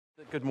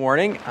Good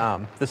morning.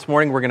 This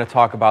morning we're going to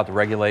talk about the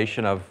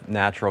regulation of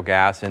natural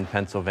gas in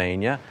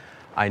Pennsylvania.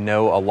 I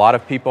know a lot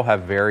of people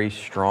have very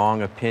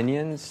strong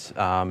opinions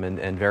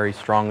and very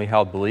strongly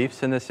held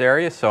beliefs in this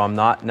area, so I'm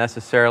not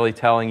necessarily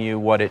telling you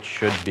what it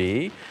should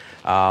be.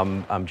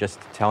 I'm just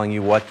telling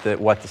you what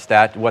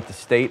the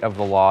state of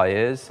the law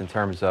is in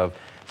terms of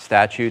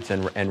statutes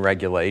and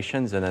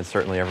regulations, and then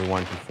certainly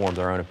everyone can form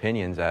their own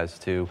opinions as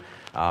to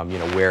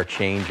where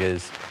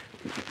changes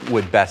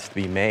would best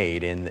be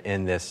made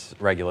in this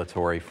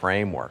regulatory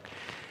framework.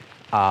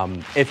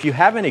 If you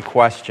have any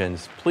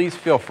questions, please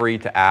feel free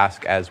to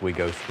ask as we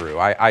go through.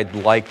 I'd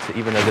like to,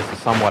 even though this is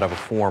somewhat of a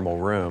formal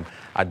room,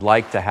 I'd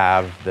like to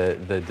have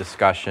the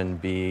discussion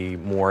be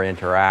more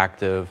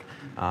interactive.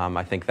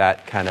 I think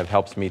that kind of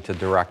helps me to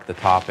direct the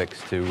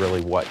topics to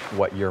really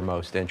what you're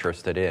most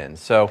interested in.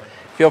 So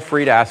feel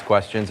free to ask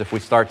questions. If we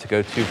start to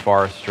go too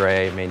far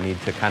astray, may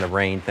need to kind of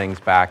rein things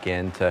back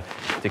in to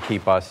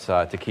keep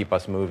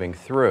us moving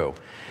through.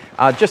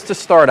 Just to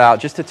start out,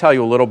 just to tell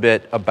you a little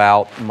bit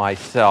about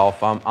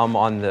myself, I'm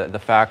on the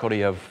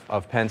faculty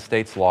of Penn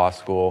State's law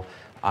school.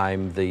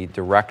 I'm the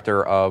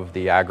director of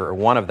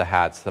one of the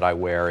hats that I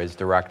wear is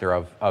director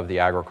of the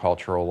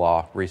Agricultural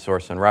Law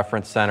Resource and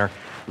Reference Center,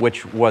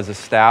 which was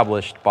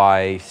established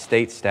by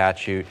state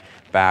statute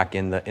back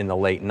in the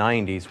late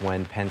 90s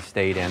when Penn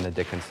State and the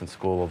Dickinson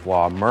School of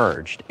Law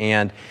merged.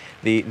 And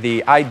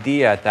the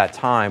idea at that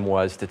time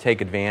was to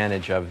take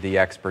advantage of the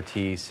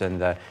expertise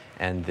and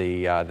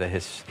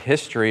the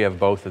history of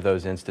both of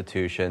those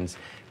institutions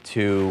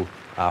to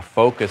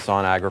focus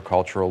on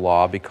agricultural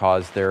law,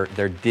 because there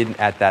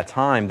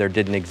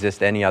didn't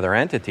exist any other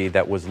entity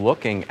that was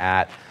looking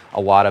at a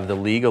lot of the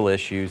legal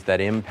issues that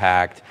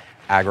impact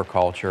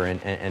agriculture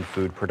and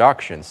food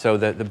production. So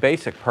the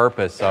basic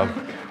purpose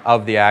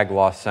of the Ag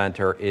Law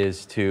Center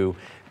is to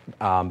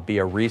be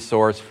a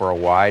resource for a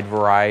wide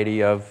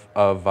variety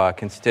of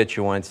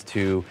constituents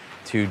to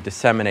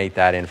disseminate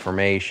that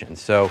information.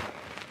 So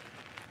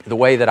the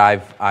way that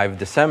I've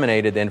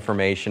disseminated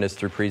information is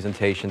through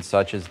presentations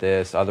such as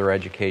this, other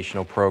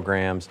educational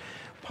programs,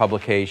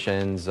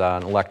 publications,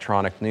 an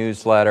electronic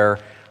newsletter,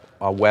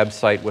 a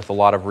website with a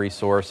lot of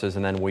resources,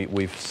 and then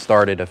we've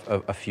started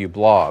a few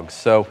blogs.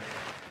 So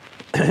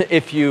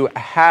if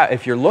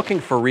you're looking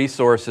for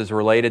resources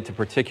related to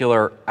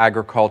particular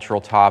agricultural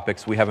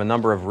topics, we have a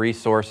number of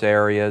resource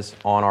areas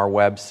on our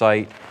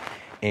website,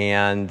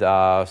 and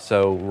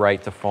so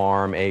Right to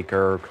Farm,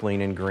 Acre, Clean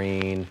and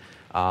Green.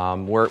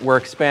 We're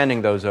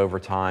expanding those over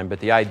time,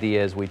 but the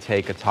idea is we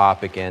take a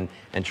topic and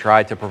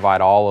try to provide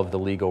all of the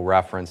legal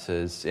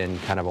references in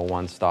kind of a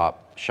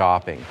one-stop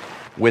shopping.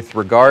 With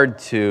regard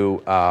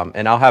to,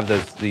 and I'll have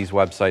these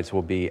websites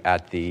will be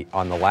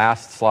on the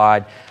last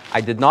slide. I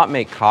did not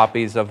make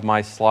copies of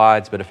my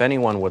slides, but if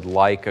anyone would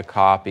like a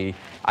copy,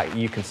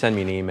 you can send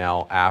me an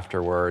email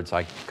afterwards.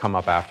 I come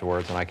up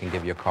afterwards and I can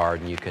give you a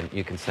card, and you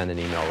can send an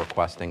email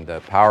requesting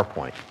the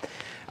PowerPoint.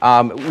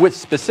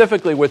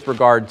 Specifically with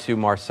regard to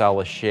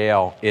Marcellus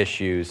Shale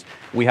issues,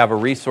 we have a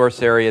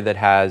resource area that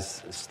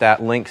has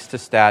links to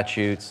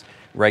statutes,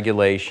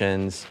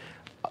 regulations,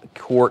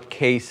 court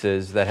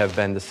cases that have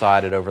been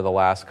decided over the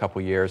last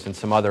couple years, and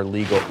some other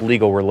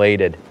legal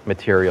related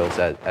materials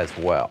as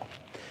well.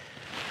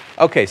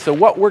 Okay, so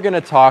what we're going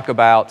to talk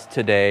about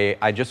today,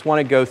 I just want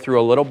to go through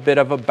a little bit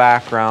of a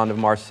background of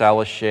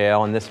Marcellus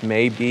Shale, and this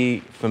may be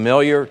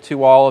familiar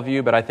to all of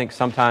you, but I think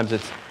sometimes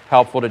it's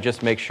helpful to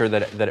just make sure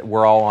that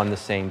we're all on the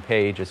same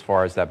page as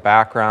far as that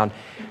background.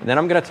 And then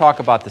I'm going to talk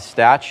about the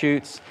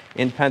statutes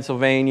in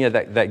Pennsylvania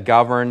that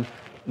govern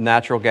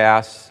natural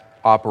gas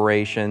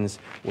operations.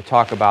 We'll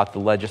talk about the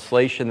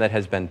legislation that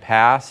has been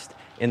passed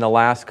in the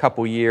last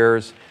couple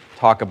years,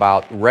 talk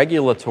about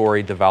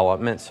regulatory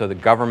development, so the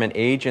government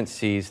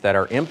agencies that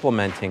are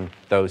implementing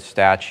those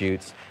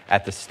statutes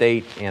at the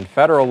state and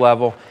federal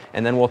level,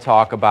 and then we'll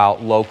talk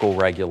about local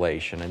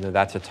regulation, and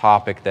that's a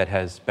topic that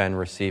has been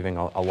receiving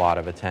a lot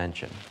of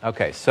attention.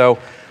 Okay, so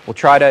we'll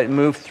try to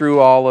move through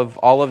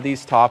all of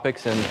these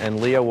topics, and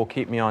Leah will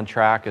keep me on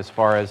track as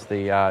far as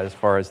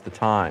the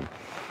time.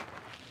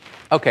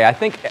 Okay, I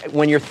think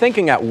when you're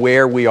thinking at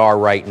where we are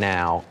right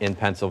now in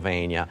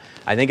Pennsylvania,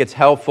 I think it's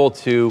helpful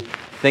to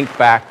think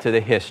back to the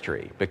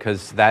history,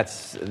 because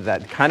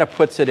that kind of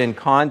puts it in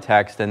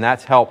context, and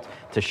that's helped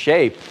to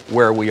shape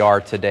where we are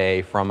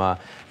today from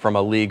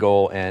a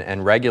legal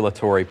and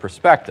regulatory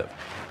perspective.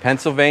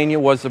 Pennsylvania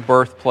was the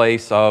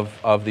birthplace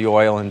of the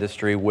oil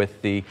industry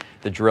with the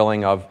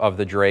drilling of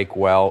the Drake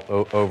well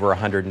over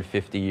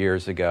 150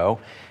 years ago.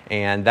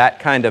 And that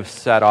kind of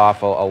set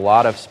off a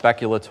lot of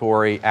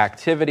speculatory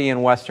activity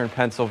in western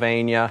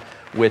Pennsylvania,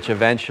 which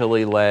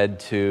eventually led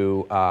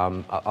to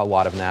a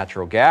lot of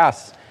natural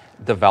gas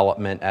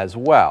development as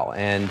well.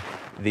 And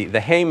the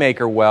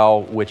Haymaker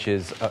well, which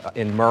is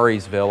in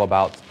Murraysville,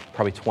 about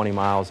probably 20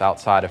 miles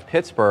outside of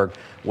Pittsburgh,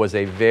 was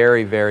a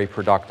very, very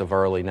productive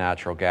early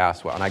natural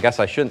gas well. And I guess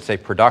I shouldn't say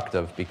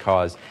productive,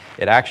 because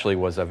it actually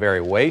was a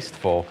very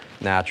wasteful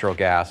natural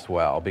gas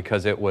well,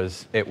 because it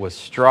was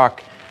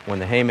struck when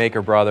the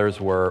Haymaker brothers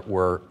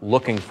were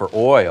looking for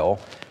oil,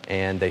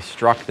 and they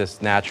struck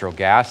this natural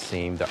gas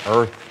seam, the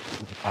earth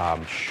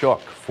shook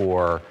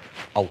for,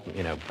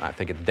 I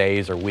think it's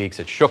days or weeks.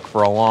 It shook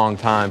for a long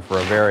time, for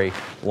a very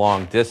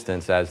long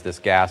distance, as this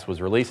gas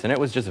was released, and it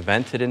was just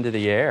vented into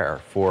the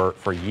air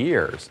for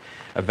years.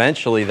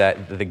 Eventually,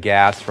 the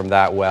gas from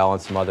that well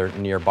and some other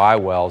nearby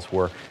wells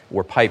were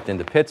piped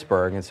into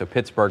Pittsburgh, and so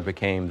Pittsburgh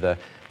became the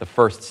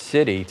first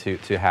city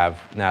to have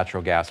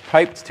natural gas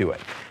piped to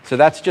it. So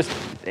that's just,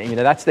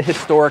 that's the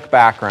historic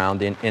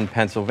background in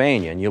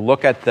Pennsylvania. And you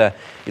look at the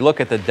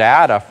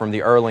data from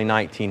the early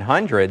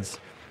 1900s.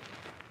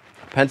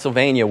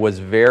 Pennsylvania was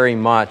very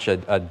much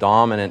a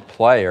dominant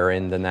player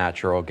in the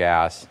natural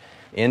gas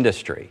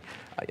industry.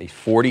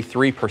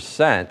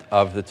 43%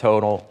 of the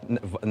total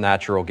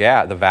natural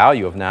gas, the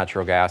value of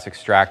natural gas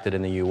extracted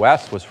in the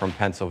U.S. was from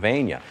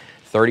Pennsylvania.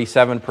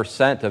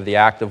 37% of the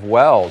active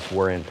wells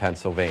were in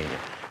Pennsylvania.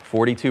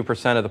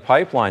 42% of the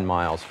pipeline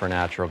miles for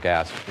natural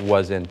gas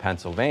was in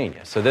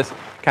Pennsylvania. So this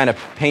kind of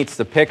paints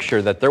the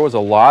picture that there was a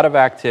lot of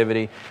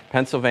activity.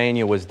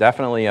 Pennsylvania was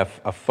definitely a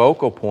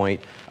focal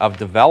point of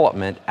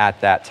development at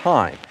that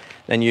time.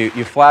 Then you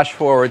flash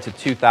forward to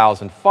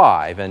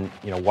 2005, and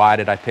why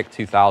did I pick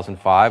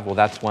 2005? Well,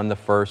 that's when the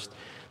first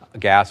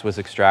gas was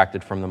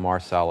extracted from the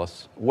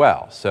Marcellus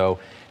well. So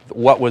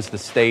what was the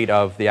state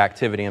of the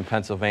activity in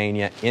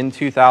Pennsylvania in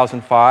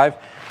 2005?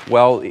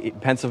 Well,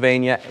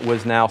 Pennsylvania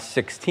was now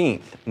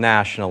 16th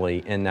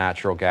nationally in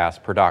natural gas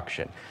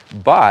production,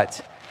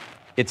 but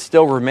it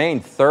still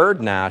remained third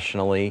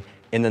nationally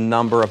in the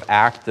number of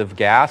active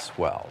gas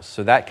wells.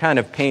 So that kind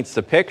of paints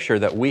the picture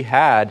that we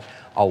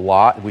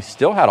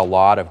still had a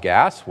lot of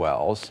gas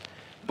wells,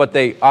 but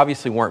they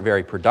obviously weren't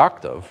very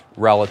productive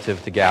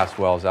relative to gas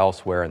wells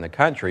elsewhere in the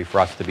country for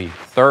us to be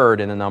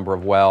third in the number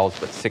of wells,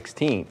 but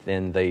 16th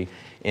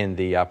in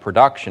the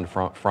production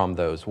from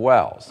those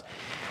wells.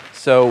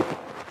 So,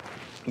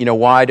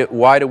 why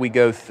do we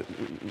go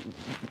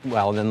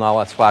well, and then now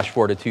let's flash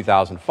forward to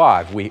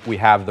 2005. We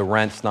have the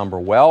Rents number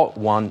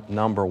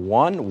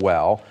one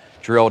well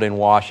drilled in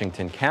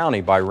Washington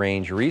County by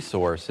Range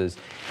Resources,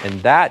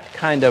 and that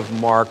kind of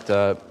marked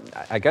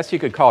I guess you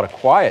could call it a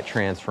quiet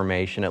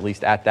transformation, at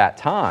least at that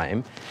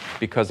time,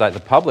 because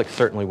the public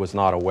certainly was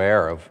not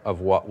aware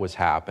of what was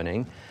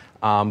happening.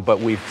 But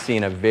we've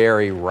seen a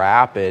very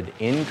rapid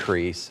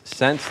increase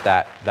since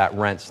that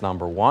Rents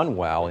number one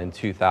well in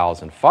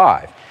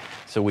 2005.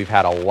 So we've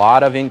had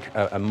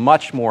a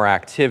much more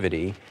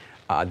activity.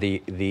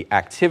 The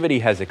activity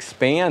has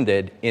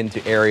expanded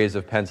into areas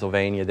of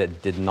Pennsylvania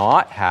that did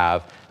not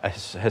have a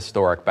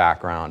historic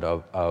background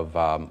of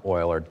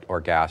oil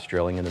or gas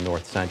drilling in the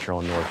north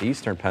central and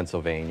northeastern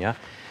Pennsylvania.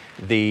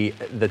 The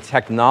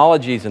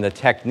technologies and the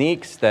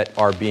techniques that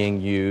are being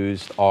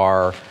used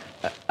are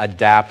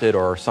adapted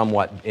or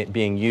somewhat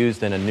being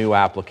used in a new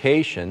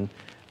application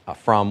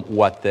from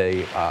what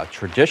the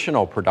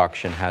traditional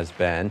production has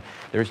been.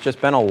 There's just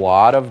been a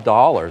lot of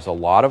dollars, a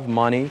lot of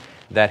money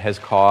that has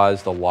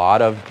caused a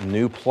lot of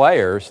new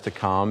players to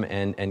come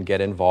and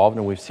get involved,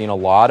 and we've seen a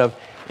lot of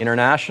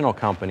international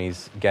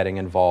companies getting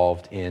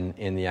involved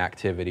in the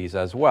activities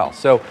as well.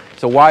 So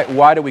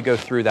why do we go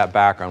through that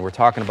background? We're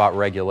talking about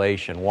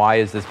regulation. Why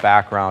is this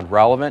background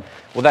relevant?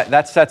 Well,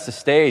 that sets the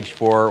stage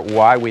for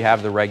why we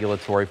have the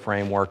regulatory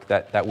framework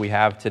that we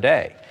have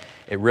today.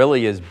 It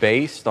really is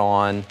based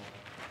on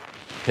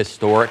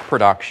historic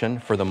production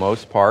for the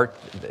most part.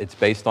 It's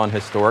based on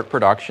historic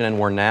production, and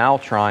we're now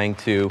trying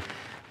to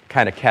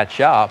kind of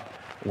catch up.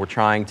 We're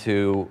trying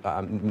to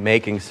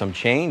making some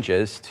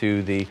changes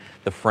to the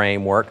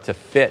framework to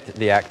fit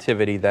the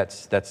activity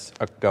that's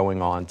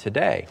going on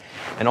today.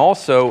 And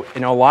also, a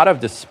lot of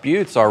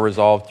disputes are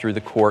resolved through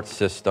the court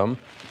system,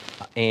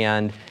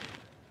 and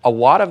a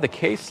lot of the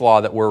case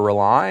law that we're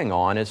relying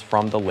on is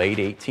from the late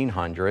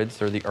 1800s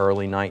or the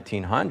early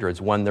 1900s,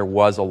 when there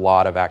was a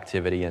lot of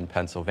activity in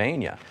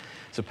Pennsylvania.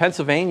 So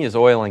Pennsylvania's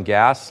oil and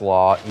gas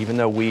law, even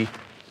though we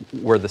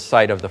were the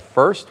site of the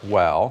first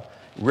well,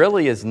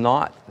 really is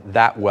not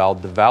that well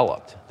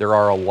developed. There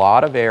are a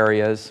lot of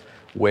areas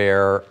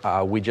where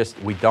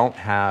we don't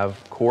have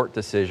court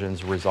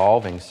decisions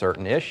resolving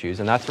certain issues,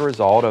 and that's a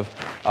result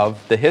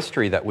of the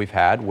history that we've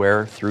had,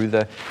 where through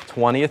the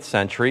 20th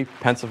century,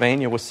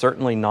 Pennsylvania was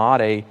certainly not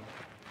a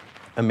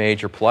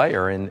major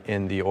player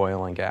in the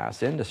oil and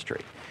gas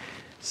industry.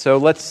 So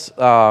let's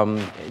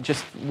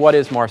what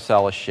is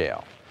Marcellus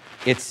shale?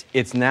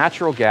 It's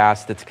natural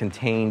gas that's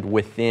contained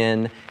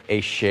within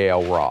a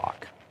shale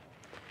rock.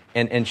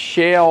 And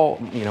shale,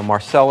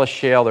 Marcellus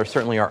shale, there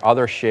certainly are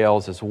other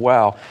shales as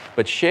well,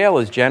 but shale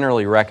is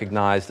generally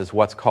recognized as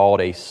what's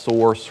called a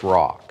source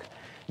rock,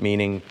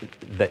 meaning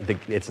that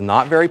it's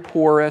not very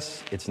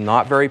porous, it's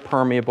not very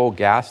permeable,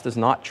 gas does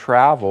not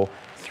travel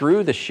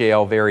through the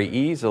shale very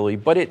easily,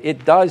 but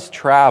it does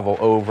travel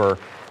over,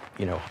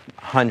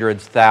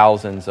 hundreds,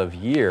 thousands of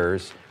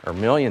years, or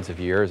millions of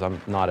years.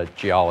 I'm not a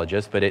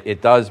geologist, but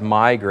it does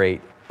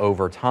migrate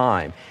over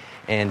time.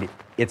 And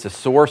it's a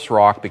source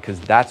rock because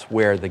that's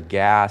where the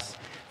gas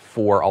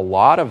for a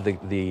lot of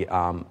the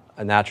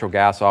natural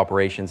gas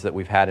operations that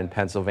we've had in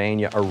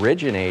Pennsylvania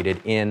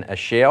originated in a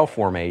shale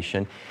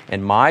formation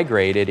and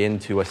migrated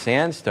into a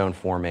sandstone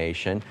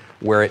formation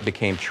where it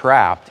became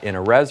trapped in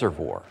a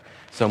reservoir.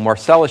 So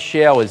Marcellus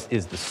Shale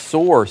is the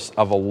source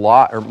of a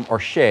lot, or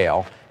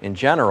shale in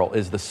general,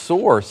 is the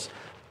source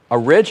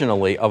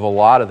originally of a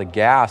lot of the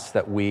gas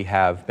that we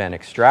have been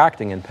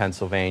extracting in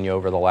Pennsylvania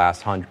over the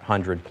last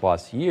 100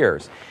 plus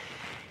years.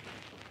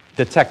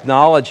 The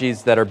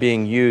technologies that are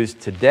being used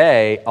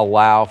today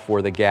allow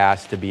for the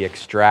gas to be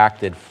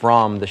extracted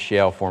from the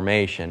shale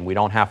formation. We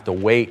don't have to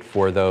wait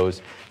for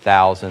those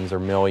thousands or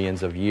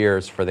millions of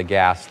years for the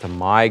gas to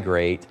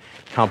migrate.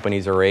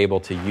 Companies are able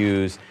to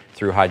use,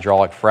 through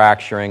hydraulic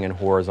fracturing and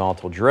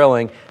horizontal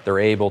drilling, they're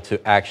able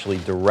to actually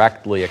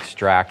directly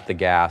extract the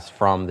gas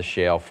from the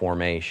shale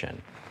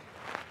formation.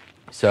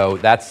 So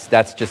that's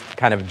just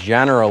kind of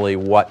generally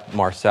what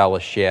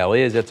Marcellus Shale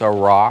is. It's a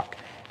rock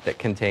that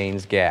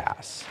contains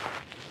gas.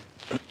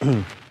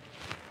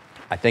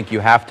 I think you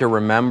have to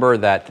remember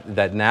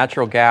that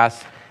natural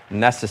gas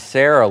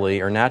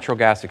necessarily, or natural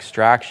gas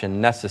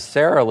extraction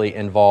necessarily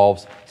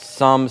involves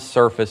some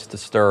surface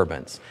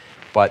disturbance.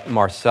 But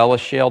Marcellus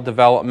Shale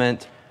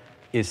development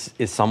is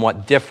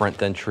somewhat different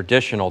than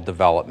traditional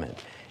development.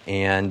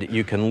 And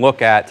you can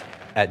look at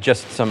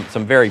just some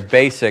very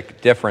basic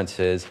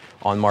differences.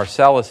 On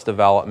Marcellus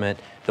development,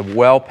 the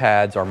well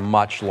pads are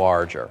much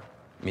larger.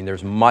 I mean,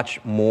 there's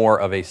much more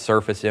of a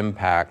surface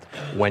impact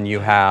when you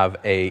have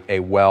a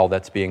well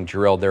that's being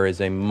drilled. There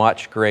is a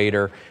much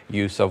greater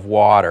use of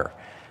water.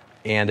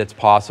 And it's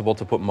possible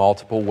to put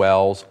multiple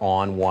wells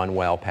on one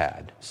well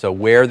pad. So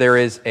where there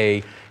is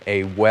a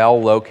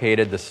well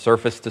located, the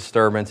surface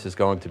disturbance is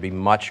going to be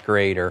much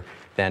greater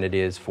than it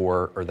is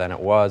for, or than it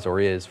was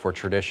or is for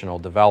traditional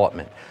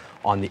development.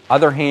 On the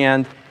other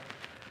hand,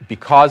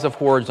 because of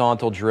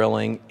horizontal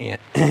drilling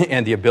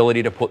and the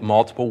ability to put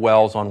multiple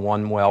wells on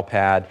one well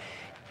pad,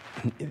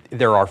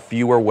 there are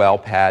fewer well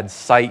pad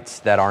sites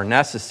that are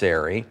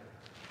necessary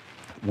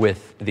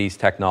with these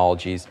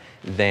technologies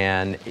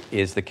than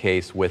is the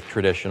case with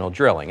traditional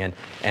drilling.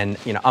 And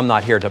you know, I'm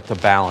not here to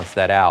balance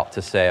that out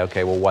to say,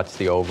 okay, well, what's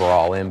the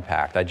overall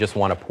impact? I just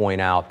want to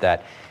point out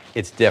that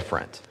it's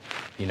different.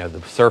 You know,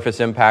 the surface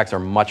impacts are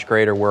much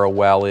greater where a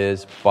well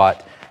is,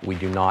 but we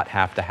do not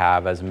have to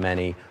have as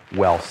many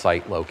well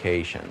site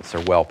locations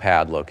or well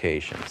pad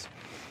locations.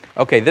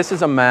 Okay, this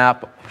is a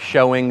map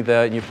showing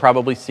you've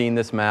probably seen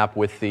this map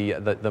with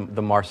the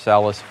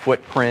Marcellus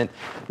footprint.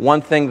 One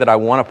thing that I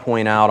want to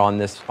point out on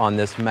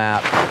this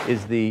map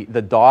is the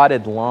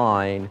dotted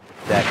line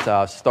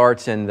that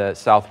starts in the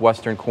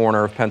southwestern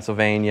corner of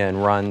Pennsylvania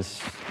and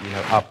runs, you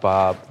know,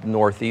 up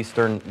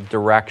northeastern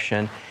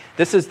direction.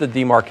 This is the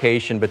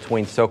demarcation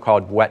between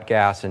so-called wet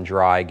gas and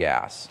dry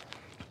gas.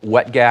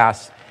 Wet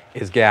gas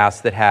is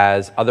gas that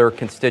has other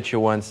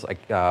constituents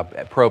like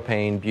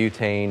propane,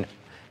 butane,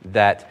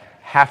 that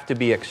have to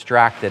be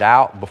extracted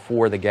out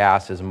before the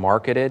gas is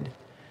marketed.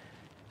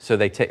 So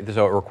it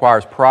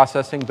requires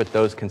processing, but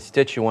those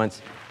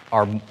constituents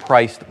are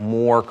priced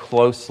more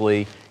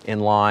closely in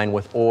line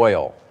with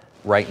oil.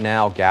 Right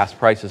now, gas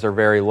prices are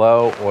very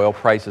low, oil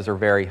prices are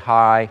very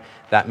high.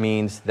 That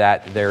means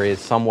that there is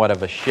somewhat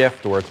of a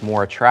shift, or it's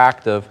more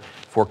attractive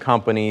for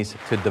companies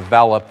to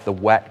develop the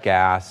wet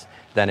gas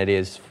than it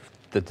is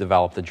to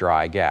develop the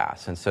dry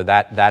gas. And so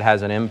that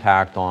has an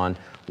impact on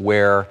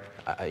where,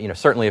 you know,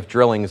 certainly if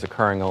drilling is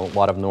occurring in a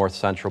lot of north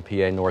central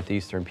PA,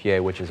 northeastern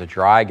PA, which is a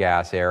dry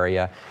gas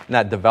area, and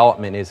that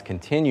development is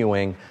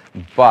continuing,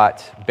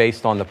 but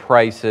based on the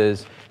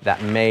prices,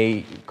 that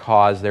may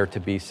cause there to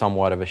be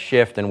somewhat of a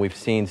shift. And we've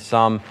seen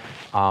some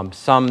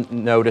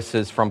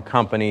notices from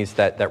companies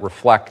that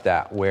reflect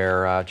that,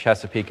 where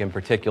Chesapeake in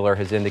particular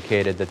has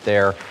indicated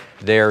that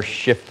they're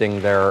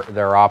shifting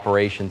their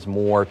operations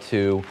more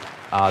to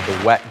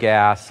the wet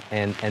gas,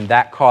 and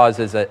that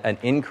causes an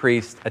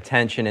increased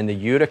attention in the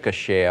Utica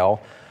Shale,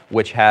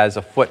 which has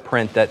a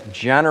footprint that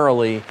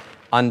generally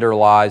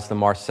underlies the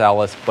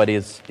Marcellus, but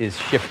is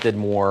shifted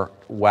more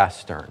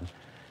western.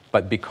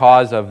 But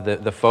because of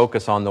the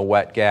focus on the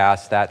wet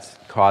gas, that's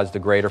caused a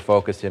greater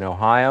focus in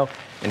Ohio,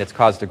 and it's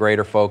caused a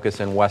greater focus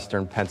in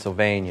western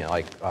Pennsylvania,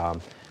 like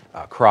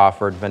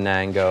Crawford,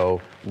 Venango,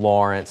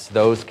 Lawrence.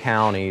 Those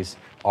counties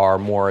are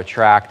more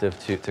attractive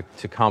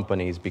to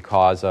companies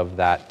because of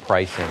that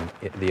pricing,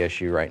 the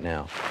issue right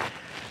now.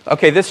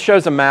 Okay, this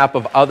shows a map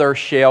of other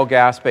shale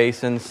gas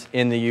basins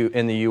in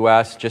the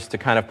U.S. just to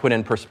kind of put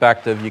in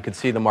perspective. You can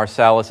see the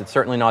Marcellus. It's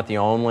certainly not the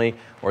only,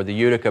 or the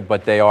Utica,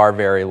 but they are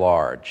very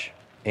large.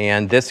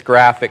 And this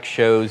graphic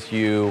shows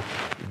you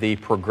the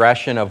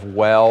progression of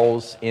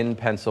wells in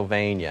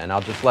Pennsylvania. And I'll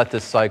just let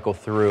this cycle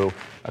through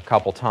a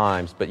couple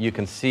times, but you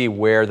can see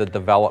where the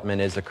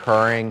development is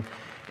occurring.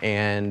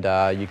 And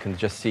you can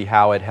just see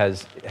how it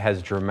has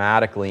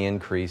dramatically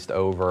increased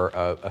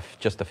over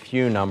just a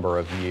few number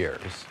of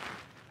years.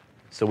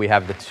 So we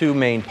have the two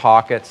main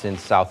pockets in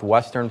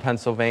southwestern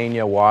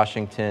Pennsylvania,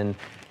 Washington,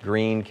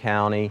 Greene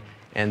County,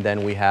 and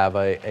then we have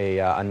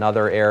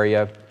another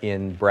area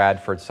in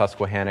Bradford,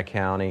 Susquehanna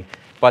County,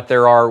 but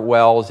there are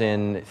wells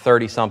in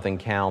 30-something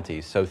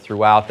counties. So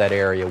throughout that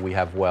area, we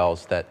have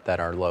wells that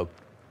are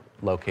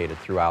located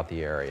throughout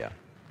the area.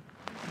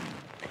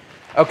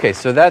 Okay,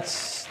 so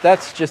that's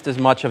just as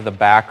much of the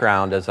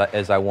background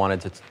as I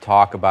wanted to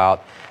talk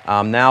about.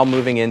 Now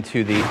moving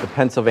into the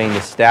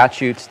Pennsylvania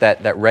statutes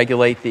that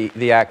regulate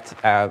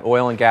the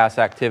oil and gas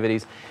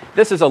activities.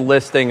 This is a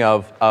listing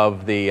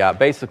of the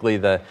basically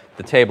the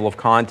table of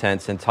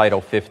contents in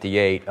Title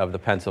 58 of the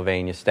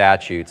Pennsylvania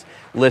statutes,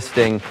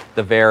 listing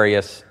the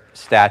various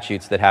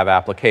statutes that have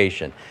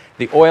application.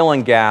 The Oil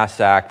and Gas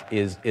Act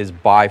is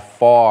by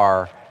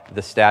far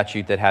the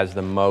statute that has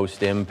the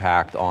most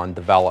impact on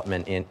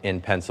development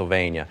in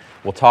Pennsylvania.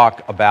 We'll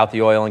talk about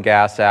the Oil and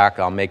Gas Act.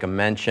 I'll make a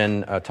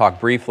mention, talk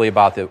briefly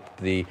about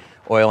the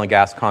Oil and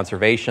Gas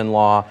Conservation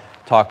Law,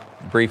 talk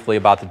briefly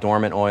about the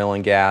Dormant Oil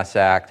and Gas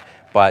Act,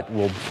 but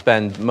we'll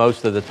spend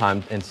most of the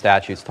time in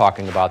statutes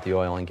talking about the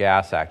Oil and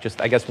Gas Act.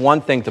 Just, I guess,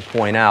 one thing to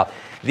point out,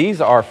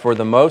 these are, for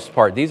the most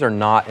part, these are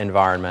not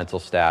environmental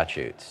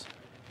statutes.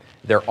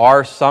 There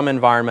are some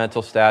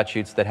environmental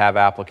statutes that have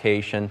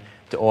application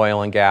to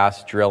oil and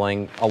gas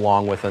drilling,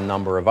 along with a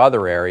number of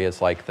other areas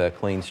like the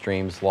Clean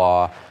Streams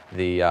Law,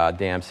 the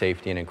Dam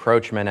Safety and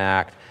Encroachment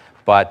Act,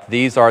 but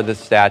these are the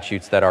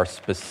statutes that are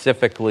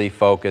specifically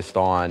focused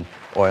on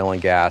oil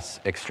and gas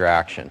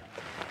extraction.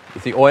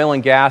 The Oil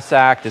and Gas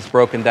Act is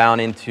broken down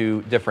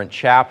into different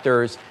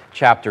chapters.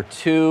 Chapter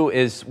 2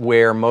 is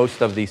where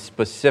most of the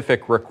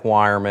specific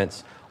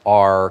requirements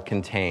are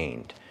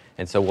contained.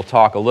 And so we'll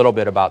talk a little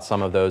bit about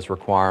some of those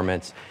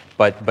requirements.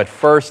 But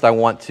first, I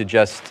want to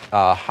just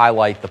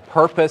highlight the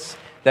purpose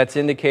that's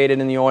indicated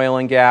in the Oil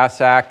and Gas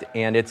Act,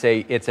 and it's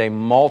a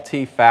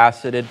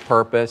multifaceted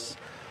purpose.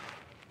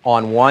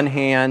 On one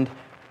hand,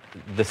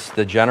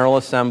 the General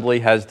Assembly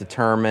has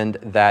determined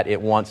that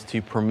it wants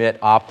to permit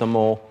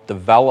optimal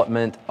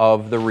development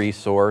of the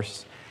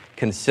resource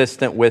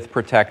consistent with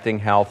protecting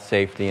health,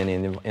 safety,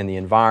 and the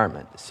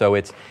environment. So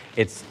it's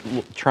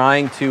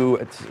trying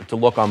to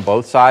look on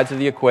both sides of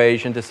the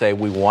equation to say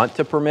we want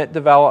to permit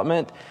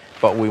development,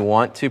 but we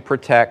want to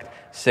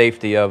protect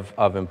safety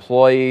of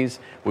employees,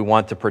 we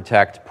want to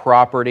protect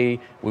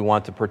property, we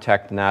want to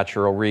protect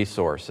natural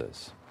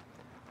resources.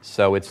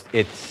 So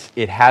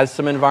it has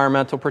some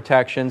environmental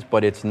protections,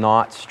 but it's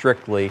not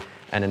strictly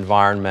an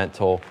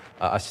environmental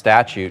a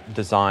statute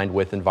designed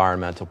with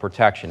environmental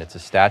protection. It's a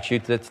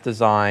statute that's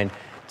designed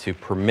to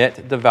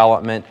permit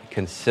development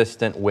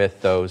consistent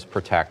with those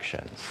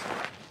protections.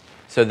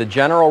 So the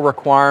general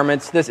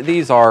requirements,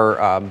 these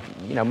are,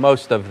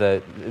 most of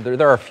there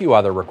are a few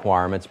other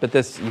requirements, but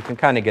this, you can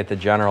kind of get the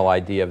general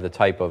idea of the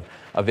type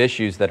of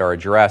issues that are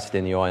addressed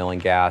in the Oil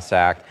and Gas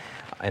Act,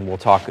 and we'll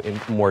talk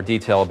in more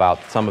detail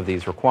about some of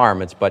these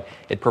requirements, but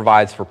it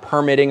provides for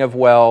permitting of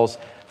wells,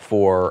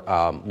 for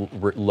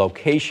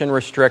location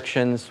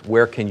restrictions,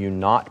 where can you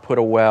not put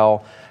a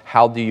well,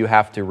 how do you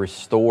have to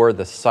restore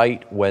the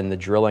site when the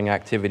drilling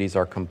activities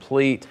are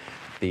complete,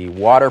 the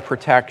water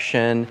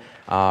protection,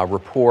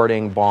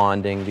 reporting,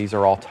 bonding, these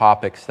are all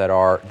topics that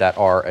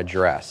are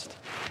addressed.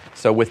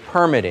 So with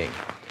permitting,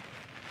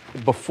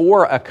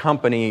 before a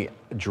company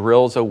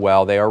drills a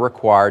well, they are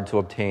required to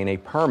obtain a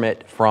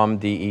permit from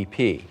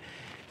DEP.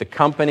 The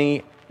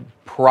company,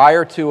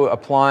 prior to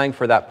applying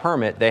for that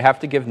permit, they have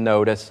to give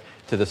notice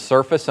to the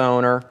surface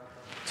owner,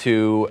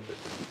 to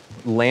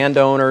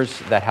landowners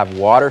that have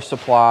water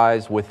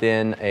supplies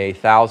within a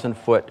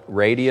 1,000-foot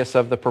radius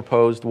of the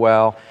proposed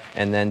well,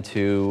 and then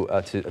to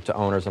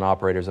owners and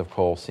operators of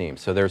coal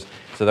seams. So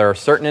there are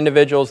certain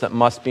individuals that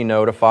must be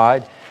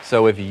notified.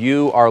 So if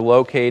you are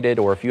located,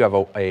 or if you have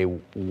a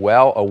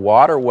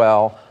water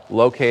well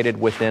located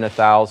within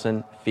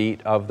 1,000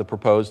 feet of the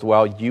proposed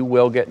well, you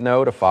will get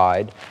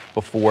notified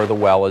before the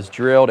well is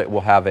drilled. It will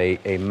have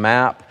a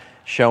map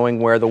showing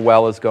where the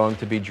well is going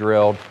to be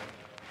drilled.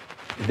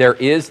 There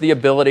is the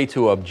ability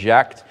to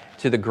object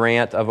to the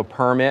grant of a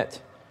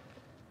permit,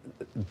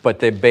 but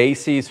the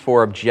bases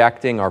for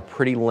objecting are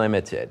pretty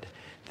limited.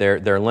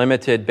 They're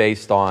limited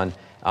based on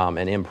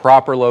an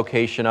improper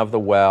location of the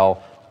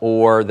well,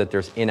 or that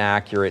there's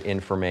inaccurate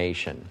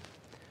information.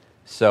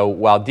 So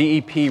while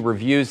DEP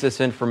reviews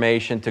this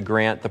information to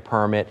grant the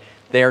permit,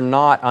 they're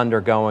not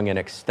undergoing an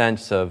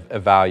extensive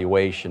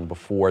evaluation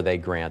before they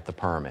grant the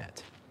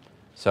permit.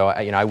 So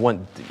I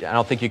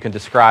don't think you can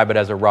describe it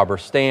as a rubber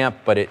stamp,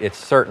 but it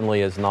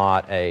certainly is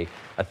not a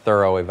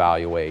thorough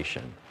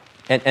evaluation.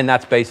 And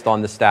that's based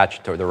on the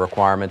statute, or the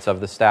requirements of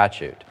the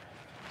statute.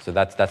 So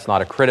that's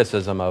not a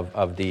criticism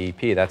of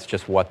DEP, that's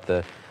just what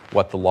the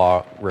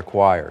law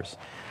requires.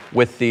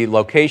 With the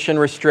location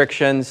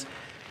restrictions,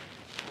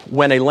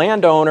 when a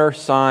landowner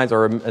signs,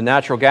 or a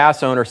natural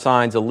gas owner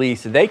signs a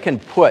lease, they can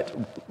put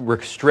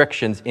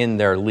restrictions in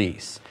their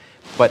lease.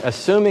 But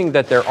assuming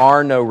that there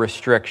are no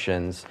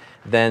restrictions,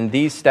 then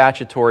these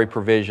statutory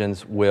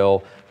provisions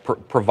will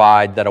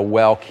provide that a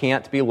well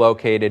can't be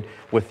located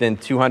within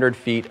 200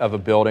 feet of a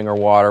building or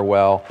water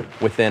well,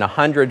 within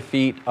 100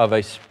 feet of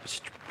a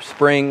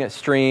spring,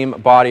 stream,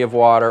 body of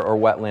water, or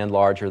wetland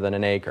larger than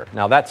an acre.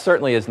 Now that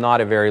certainly is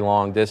not a very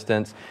long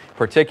distance,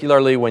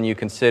 particularly when you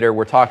consider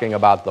we're talking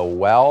about the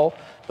well.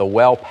 The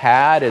well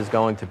pad is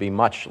going to be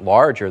much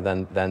larger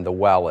than the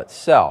well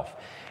itself.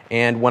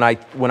 And when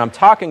I'm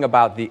talking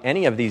about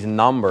any of these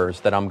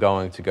numbers that I'm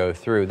going to go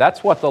through,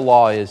 that's what the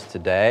law is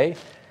today.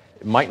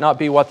 It might not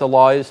be what the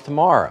law is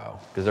tomorrow,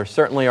 because there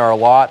certainly are a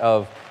lot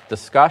of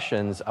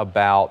discussions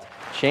about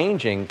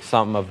changing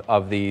some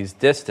of these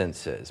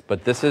distances.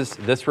 But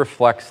this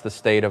reflects the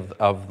state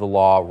of the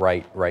law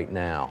right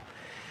now.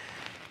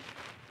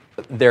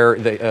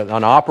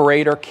 An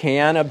operator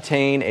can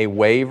obtain a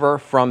waiver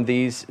from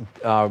these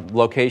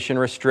location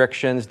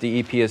restrictions.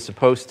 DEP is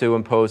supposed to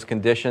impose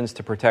conditions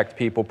to protect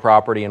people,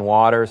 property, and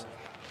waters.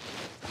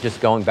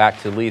 Just going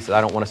back to leases, I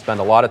don't want to spend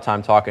a lot of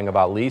time talking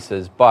about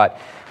leases, but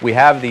we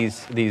have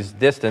these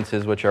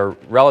distances which are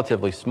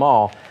relatively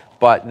small,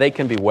 but they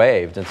can be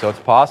waived, and so it's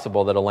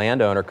possible that a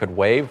landowner could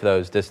waive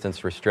those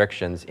distance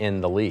restrictions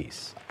in the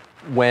lease.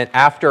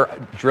 After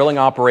drilling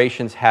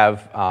operations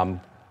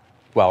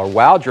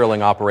while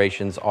drilling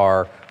operations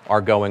are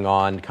going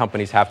on,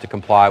 companies have to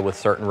comply with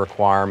certain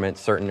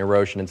requirements, certain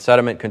erosion and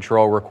sediment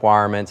control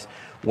requirements.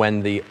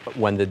 When the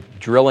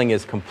drilling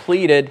is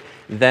completed,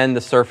 then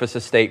the surface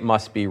estate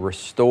must be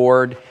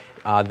restored.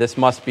 This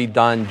must be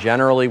done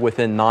generally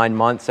within 9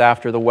 months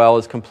after the well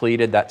is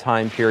completed. That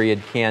time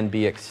period can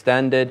be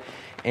extended.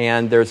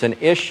 And there's an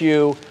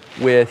issue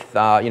with,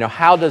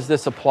 how does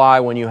this apply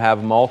when you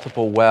have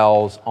multiple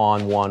wells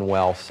on one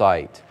well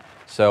site?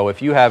 So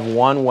if you have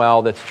one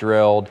well that's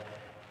drilled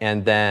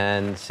and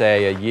then,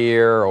 say, a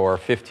year or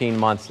 15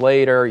 months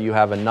later, you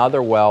have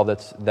another well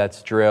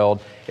that's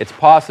drilled, it's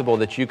possible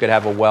that you could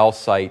have a well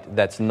site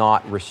that's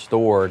not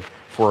restored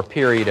for a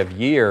period of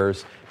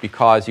years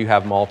because you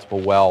have multiple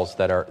wells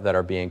that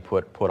are being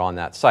put on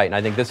that site. And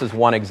I think this is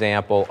one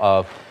example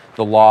of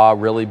the law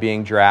really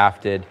being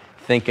drafted,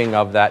 thinking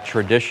of that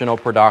traditional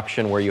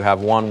production where you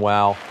have one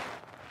well,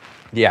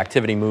 the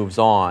activity moves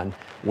on,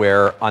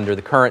 where under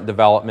the current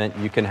development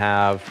you can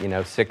have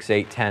 6,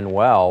 8, 10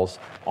 wells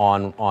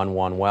on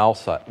one well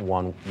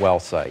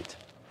site.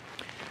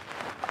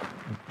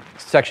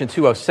 Section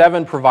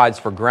 207 provides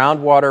for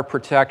groundwater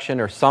protection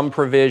or some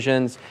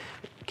provisions.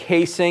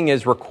 Casing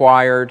is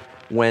required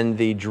when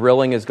the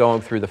drilling is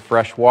going through the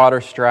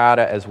freshwater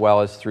strata as well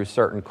as through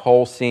certain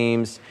coal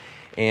seams.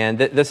 And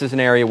this is an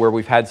area where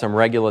we've had some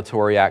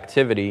regulatory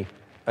activity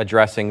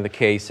addressing the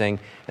casing.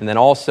 And then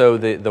also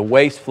the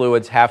waste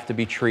fluids have to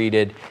be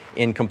treated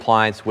in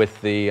compliance with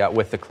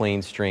the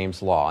Clean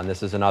Streams law. And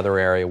this is another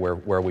area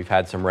where we've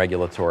had some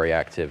regulatory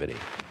activity.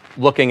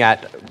 Looking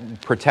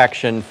at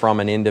protection from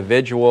an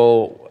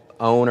individual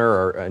owner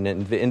or an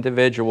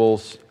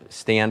individual's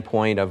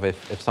standpoint of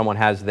if someone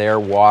has their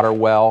water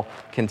well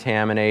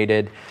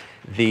contaminated,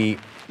 the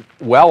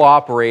well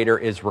operator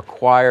is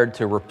required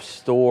to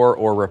restore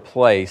or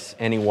replace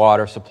any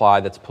water supply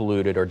that's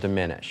polluted or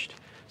diminished.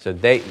 So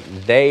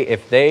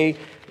if they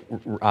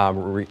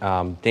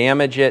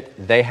damage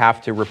it, they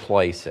have to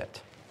replace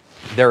it.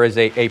 There is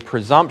a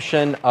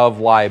presumption of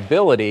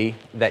liability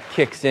that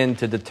kicks in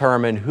to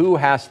determine who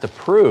has to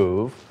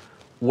prove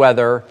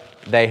whether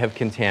they have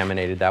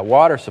contaminated that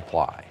water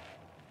supply.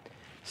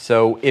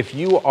 So if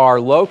you are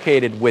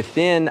located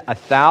within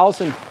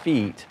 1,000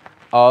 feet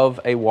of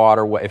a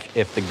water well,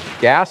 if the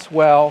gas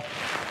well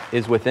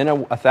is within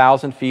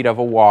 1,000 feet of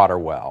a water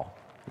well,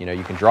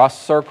 you can draw a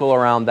circle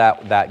around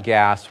that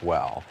gas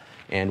well,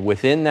 and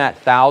within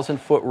that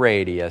 1,000-foot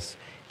radius,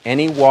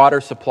 any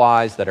water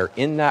supplies that are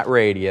in that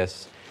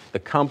radius, the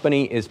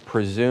company is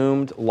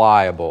presumed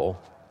liable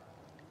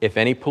if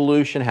any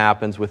pollution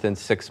happens within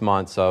 6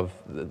 months of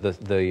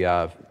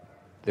the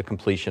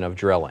completion of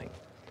drilling.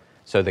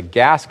 So the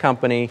gas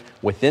company,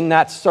 within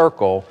that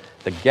circle,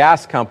 the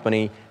gas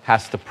company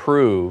has to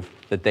prove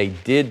that they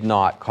did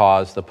not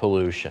cause the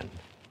pollution.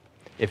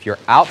 If you're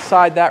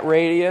outside that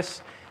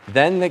radius,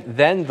 then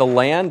the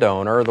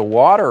landowner, the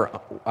water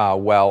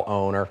well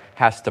owner,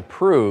 has to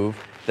prove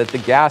that the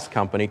gas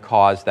company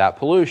caused that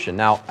pollution.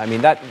 Now, I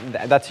mean,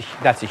 that's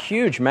a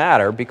huge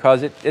matter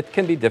because it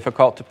can be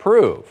difficult to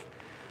prove.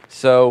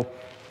 So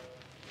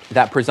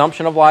that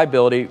presumption of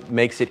liability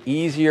makes it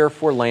easier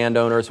for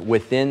landowners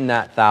within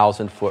that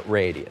 1,000-foot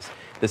radius.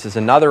 This is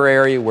another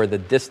area where the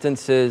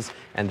distances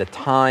and the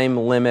time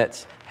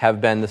limits have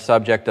been the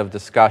subject of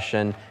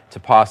discussion to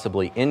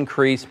possibly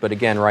increase, but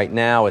again, right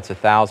now it's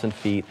 1,000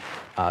 feet,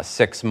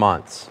 6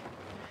 months.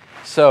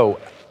 So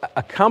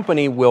a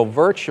company will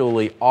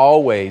virtually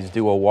always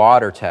do a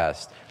water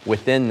test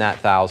within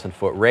that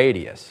 1,000-foot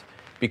radius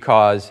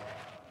because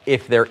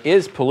if there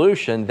is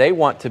pollution, they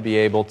want to be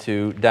able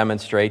to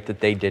demonstrate that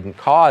they didn't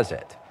cause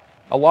it.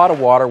 A lot of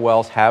water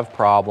wells have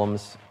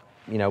problems.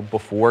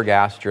 Before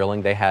gas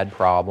drilling, they had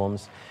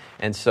problems.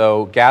 And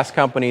so gas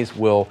companies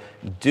will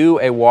do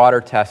a water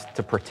test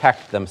to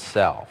protect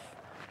themselves.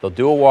 They'll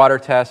do a water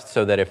test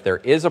so that if there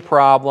is a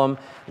problem,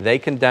 they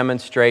can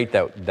demonstrate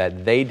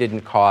that they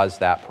didn't cause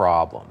that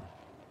problem.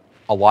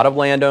 A lot of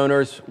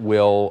landowners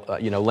will,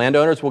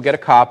 landowners will get a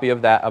copy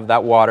of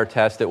that water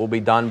test. It will be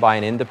done by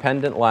an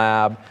independent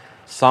lab.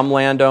 Some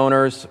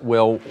landowners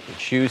will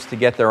choose to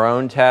get their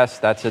own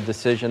test. That's a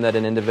decision that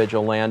an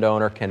individual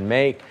landowner can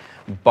make.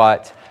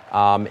 But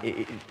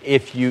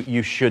if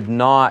you should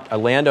not, a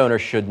landowner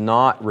should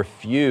not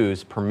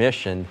refuse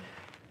permission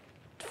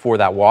for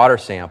that water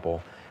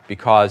sample,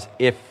 because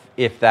if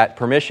that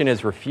permission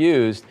is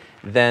refused,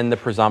 then the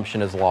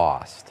presumption is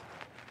lost.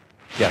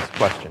 Yes,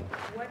 question.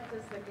 What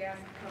does the gas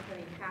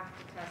company have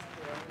to test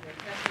for? When they're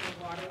testing a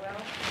water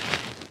well?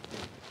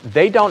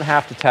 They don't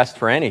have to test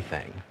for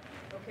anything.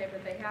 Okay,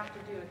 but they have to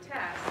do a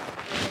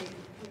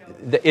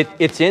test.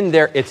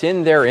 It's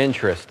in their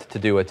interest to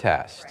do a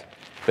test, Right.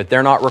 but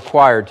they're not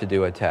required to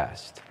do a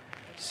test.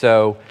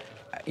 So,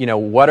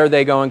 what are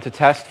they going to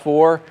test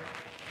for?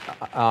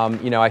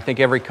 I think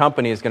every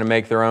company is going to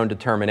make their own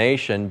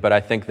determination, but I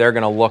think they're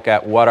going to look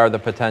at what are the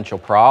potential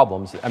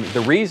problems. I mean,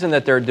 the reason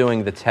that they're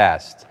doing the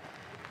test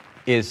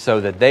is so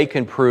that they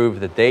can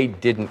prove that they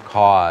didn't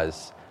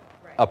cause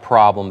a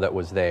problem that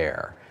was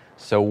there.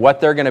 So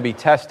what they're going to be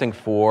testing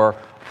for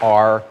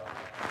are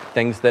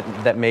things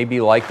that may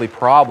be likely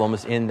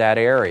problems in that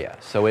area.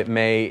 So it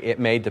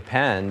may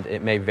depend,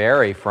 it may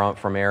vary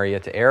from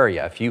area to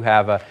area. If you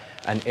have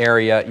an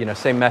area,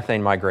 say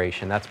methane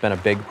migration, that's been a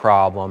big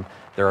problem.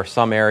 There are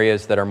some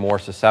areas that are more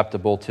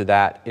susceptible to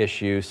that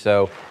issue,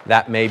 so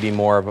that may be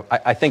more of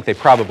I think they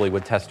probably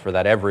would test for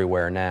that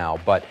everywhere now,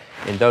 but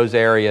in those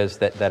areas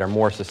that are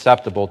more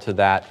susceptible to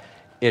that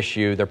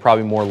issue, they're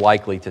probably more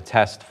likely to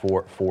test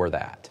for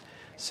that.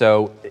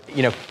 So,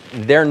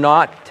 they're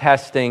not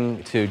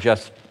testing to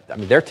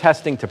they're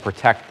testing to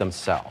protect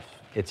themselves.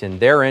 It's in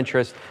their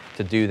interest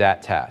to do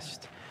that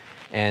test.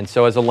 And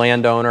so as a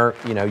landowner,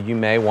 you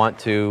may want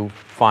to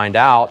find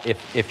out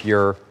if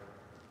you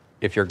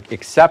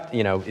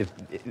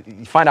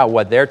find out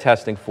what they're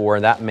testing for,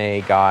 and that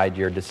may guide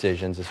your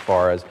decisions as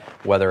far as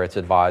whether it's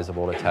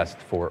advisable to test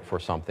for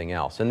something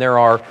else. And there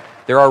are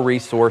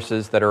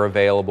resources that are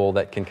available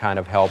that can kind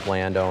of help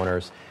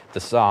landowners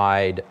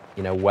decide,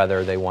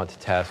 whether they want to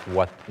test,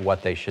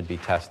 what they should be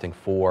testing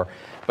for.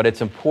 But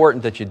it's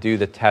important that you do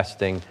the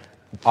testing,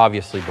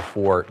 obviously,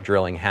 before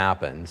drilling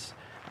happens.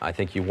 I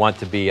think you want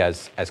to be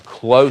as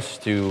close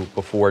to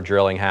before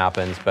drilling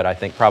happens, but I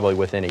think probably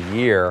within a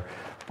year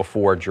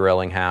before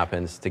drilling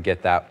happens to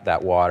get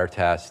that water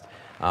test,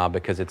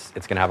 because it's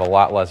going to have a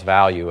lot less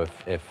value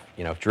if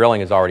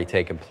drilling has already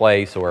taken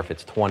place, or if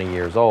it's 20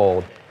 years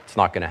old, it's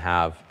not going to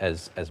have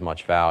as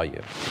much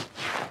value.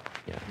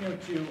 Yeah. There are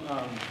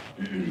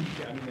different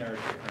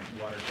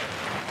water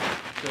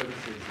testing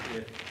services.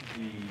 If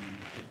the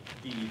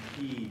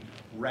DEP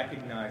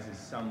recognizes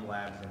some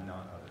labs and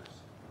not others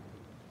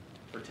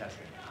for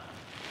testing.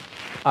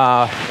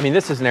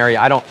 This is an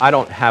area I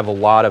don't have a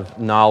lot of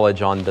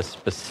knowledge on the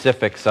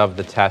specifics of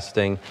the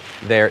testing.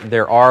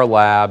 There are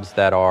labs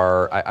that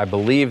are, I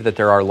believe that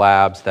there are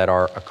labs that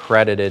are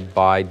accredited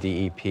by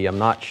DEP. I'm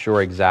not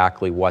sure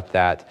exactly what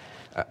that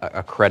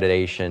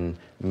accreditation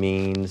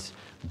means,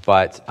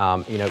 but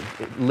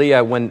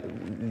Leah,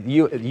 when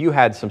you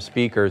had some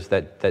speakers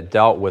that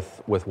dealt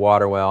with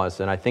water wells,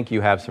 and I think you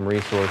have some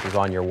resources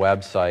on your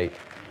website.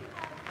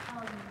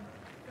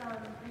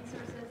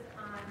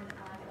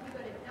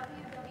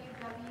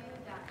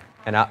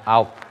 And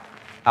I'll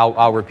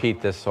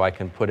repeat this so I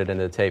can put it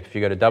into the tape. If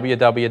you go to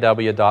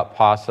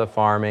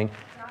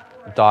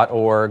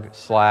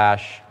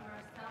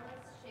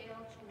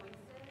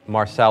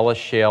www.pasafarming.org/Marcellus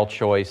Shale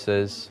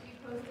Choices.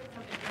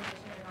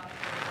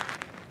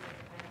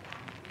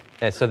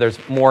 And so there's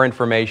more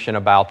information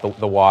about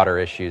the water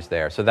issues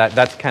there. So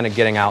that's kind of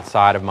getting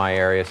outside of my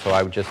area, so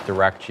I would just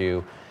direct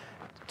you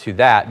to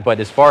that. But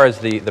as far as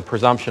the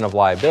presumption of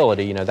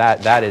liability,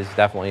 that is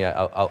definitely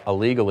a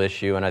legal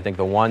issue, and I think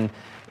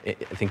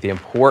the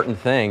important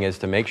thing is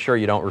to make sure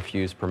you don't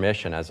refuse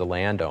permission as a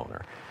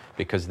landowner,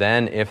 because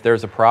then if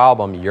there's a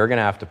problem, you're going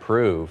to have to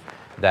prove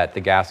that the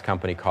gas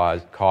company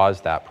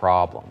caused that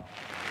problem.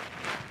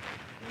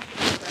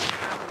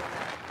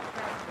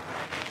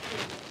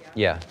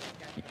 Yeah.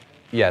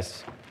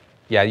 Yes.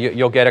 Yeah,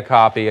 you'll get a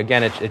copy.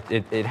 Again,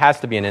 it has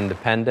to be an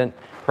independent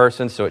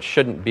person, so it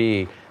shouldn't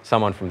be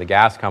someone from the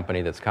gas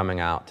company that's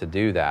coming out to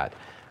do that.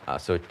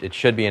 So it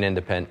should be an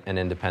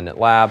independent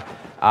lab.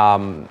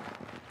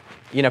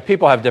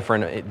 People have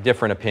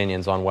different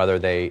opinions on whether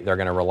they're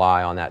going to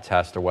rely on that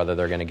test or whether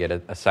they're going to get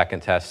a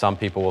second test. Some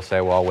people will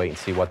say, well, I'll wait and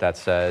see what that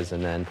says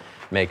and then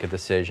make a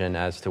decision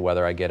as to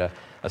whether I get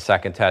a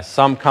second test.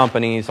 Some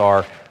companies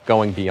are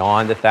going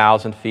beyond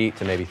 1,000 feet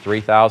to maybe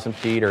 3,000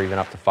 feet or even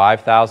up to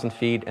 5,000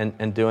 feet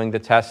and doing the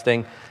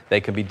testing. They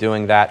could be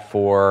doing that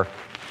for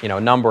a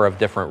number of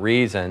different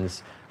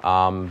reasons.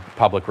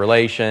 Public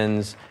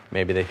relations,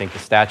 maybe they think the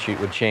statute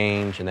would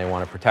change and they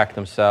want to protect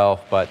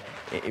themselves, but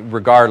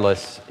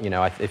regardless,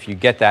 if you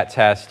get that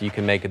test, you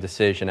can make a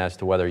decision as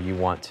to whether you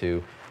want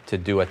to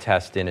do a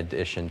test in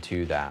addition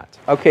to that.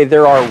 Okay,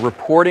 there are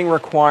reporting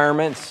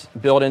requirements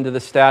built into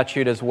the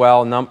statute as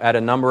well at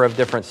a number of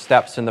different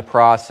steps in the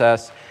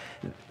process.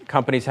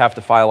 companies have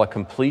to file a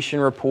completion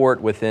report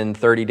within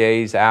 30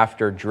 days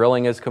after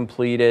drilling is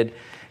completed.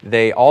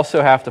 They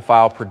also have to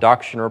file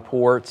production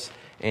reports,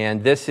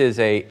 and this is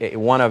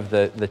one of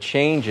the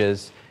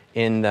changes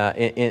in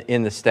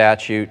the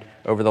statute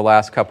over the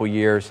last couple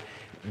years.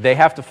 They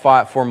have to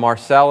file for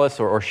Marcellus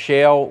or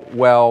shale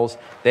wells.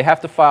 They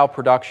have to file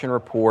production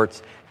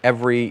reports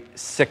every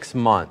 6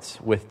 months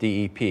with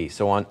DEP.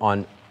 So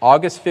on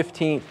August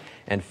 15th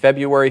and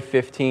February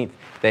 15th,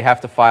 they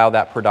have to file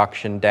that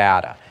production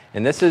data.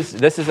 And this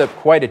is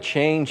quite a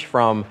change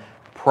from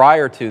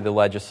prior to the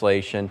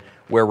legislation,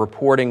 where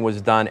reporting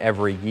was done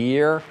every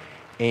year,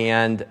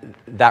 and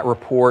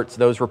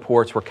those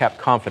reports were kept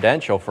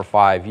confidential for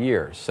 5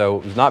 years. So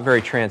it was not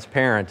very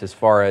transparent as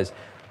far as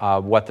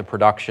what the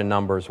production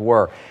numbers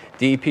were.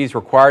 DEP is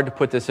required to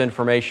put this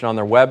information on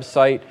their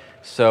website,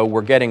 so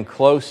we're getting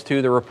close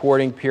to the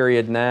reporting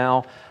period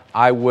now.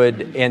 I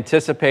would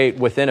anticipate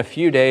within a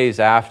few days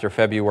after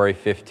February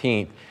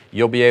 15th,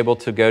 you'll be able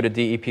to go to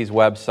DEP's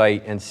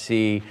website and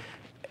see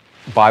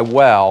by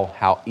well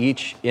how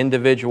each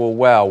individual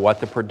well, what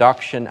the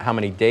production, how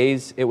many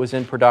days it was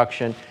in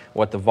production,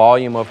 what the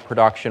volume of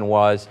production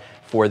was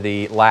for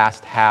the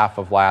last half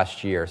of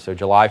last year. So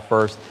July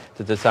 1st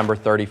to December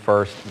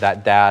 31st,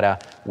 that data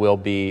will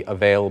be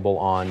available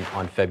on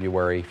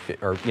February,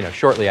 or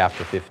shortly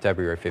after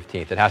February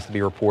 15th. It has to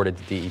be reported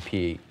to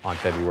DEP on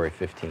February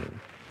 15th.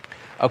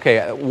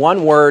 Okay,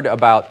 one word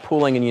about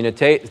pooling and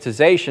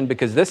unitization,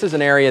 because this is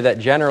an area that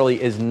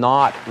generally is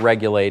not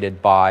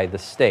regulated by the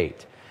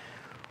state.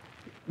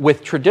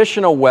 With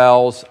traditional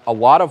wells, a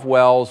lot of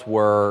wells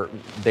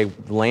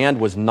land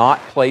was not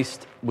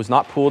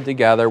pooled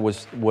together,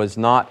 was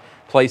not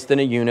placed in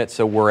a unit,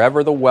 so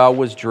wherever the well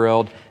was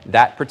drilled,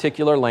 that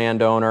particular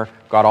landowner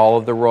got all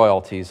of the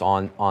royalties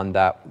on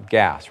that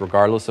gas,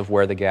 regardless of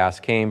where the gas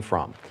came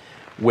from.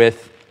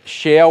 With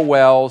shale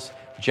wells,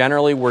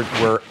 generally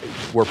we're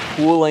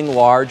pooling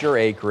larger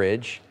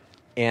acreage,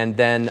 and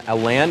then a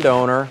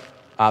landowner,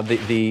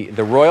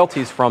 the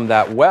royalties from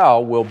that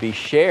well will be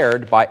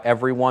shared by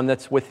everyone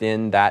that's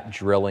within that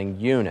drilling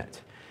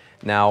unit.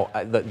 Now,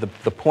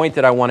 the point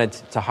that I wanted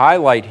to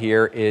highlight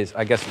here is,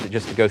 I guess,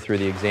 just to go through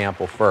the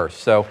example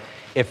first. So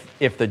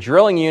if the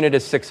drilling unit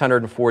is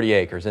 640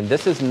 acres, and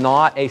this is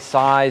not a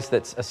size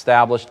that's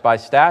established by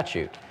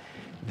statute,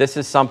 this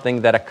is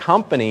something that a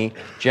company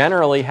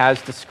generally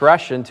has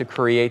discretion to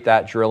create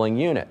that drilling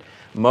unit.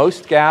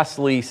 Most gas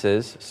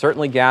leases,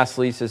 certainly gas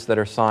leases that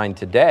are signed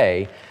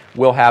today,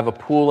 will have a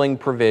pooling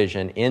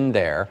provision in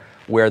there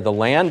where the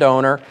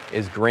landowner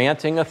is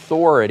granting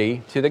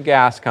authority to the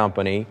gas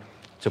company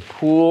to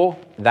pool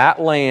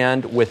that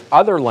land with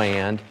other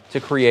land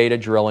to create a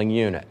drilling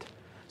unit.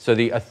 So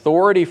the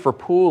authority for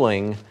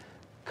pooling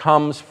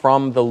comes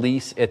from the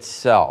lease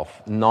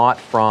itself, not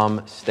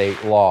from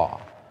state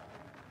law.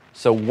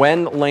 So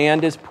when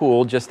land is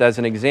pooled, just as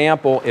an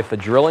example, if a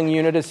drilling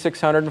unit is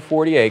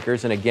 640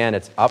 acres, and again,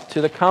 it's up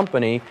to the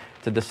company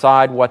to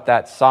decide what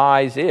that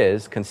size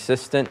is,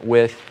 consistent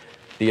with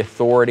the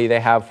authority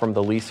they have from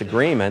the lease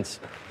agreements.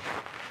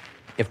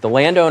 If the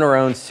landowner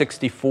owns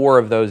 64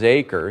 of those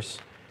acres,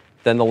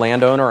 then the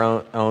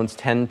landowner owns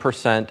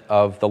 10%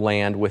 of the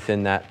land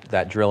within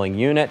that drilling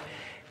unit,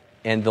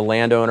 and the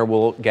landowner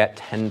will get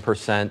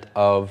 10%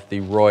 of the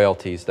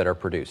royalties that are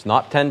produced.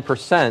 Not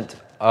 10%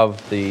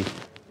 of the,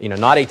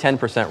 not a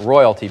 10%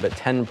 royalty, but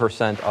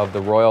 10% of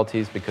the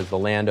royalties, because the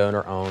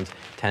landowner owns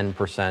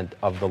 10%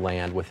 of the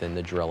land within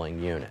the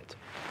drilling unit.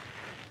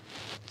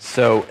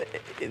 So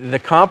the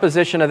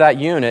composition of that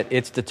unit,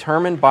 it's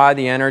determined by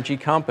the energy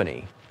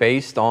company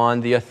based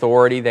on the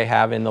authority they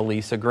have in the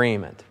lease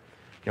agreement.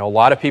 A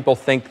lot of people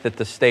think that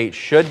the state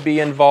should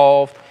be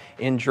involved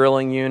in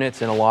drilling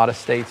units. In a lot of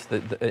states,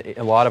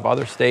 a lot of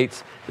other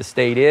states, the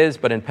state is,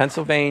 but in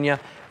Pennsylvania,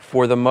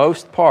 for the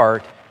most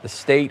part, the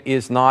state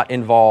is not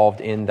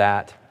involved in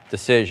that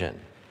decision.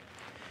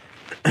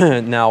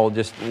 Now,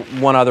 just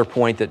one other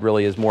point that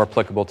really is more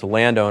applicable to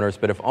landowners,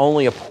 but if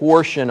only a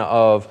portion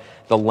of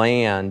the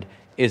land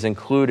is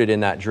included in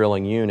that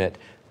drilling unit,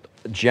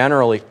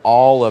 generally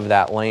all of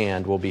that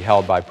land will be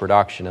held by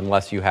production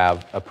unless you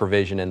have a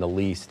provision in the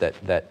lease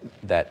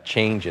that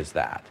changes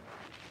that.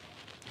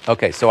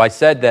 Okay, so I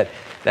said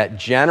that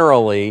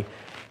generally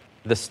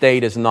the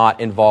state is not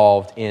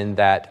involved in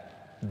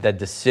the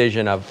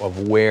decision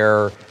of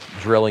where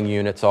drilling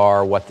units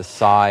are, what the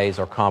size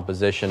or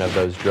composition of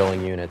those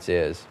drilling units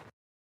is.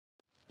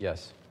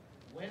 Yes?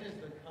 When is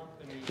the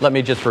company... Let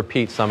me just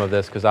repeat some of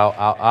this, because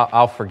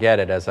I'll forget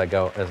it as I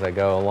go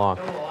along.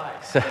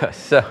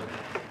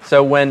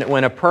 So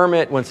when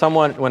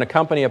a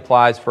company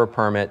applies for a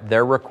permit,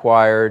 they're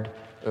required,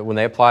 when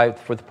they apply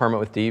for the permit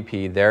with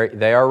DEP,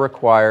 they are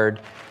required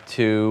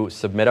to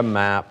submit a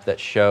map that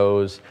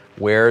shows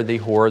where the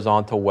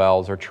horizontal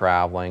wells are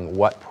traveling,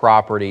 what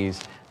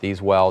properties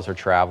these wells are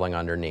traveling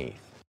underneath.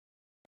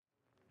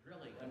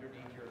 Drilling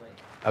underneath your land.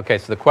 Okay,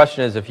 so the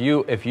question is, if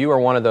you are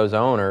one of those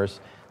owners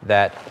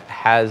that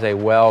has a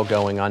well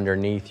going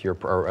underneath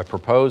or a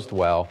proposed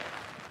well,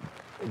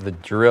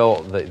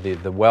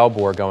 the well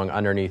bore going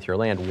underneath your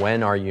land,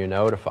 when are you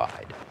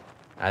notified?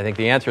 I think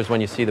the answer is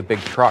when you see the big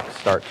trucks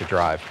start to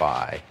drive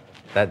by.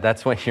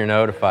 That's when you're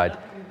notified.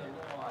 Nothing in the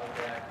law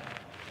that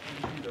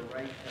gives you the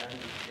right to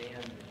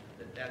understand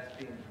that that's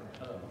being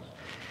proposed.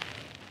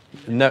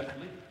 No.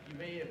 You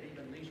may have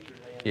even leased your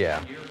land. Yeah.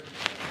 For years.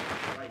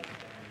 Right.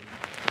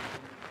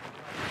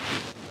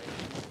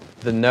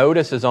 The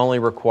notice is only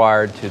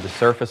required to the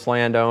surface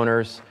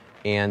landowners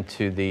and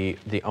to the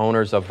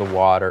owners of the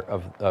water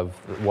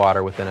of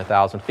water within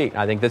 1,000 feet.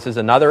 And I think this is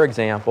another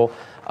example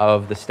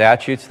of the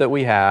statutes that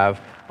we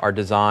have are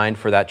designed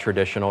for that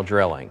traditional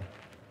drilling.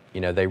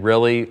 You know, they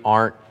really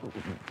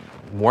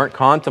weren't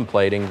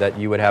contemplating that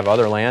you would have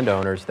other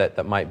landowners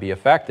that might be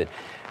affected.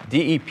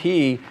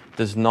 DEP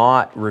does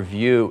not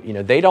review, you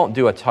know, they don't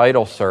do a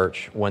title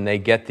search when they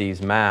get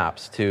these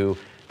maps to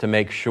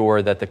make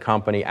sure that the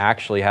company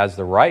actually has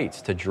the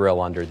rights to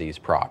drill under these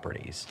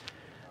properties.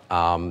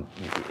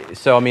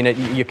 So, I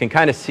mean, you can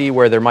kind of see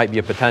where there might be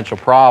a potential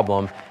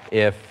problem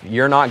if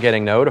you're not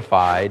getting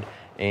notified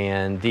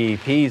and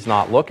DEP's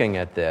not looking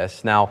at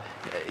this. Now,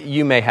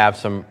 you may have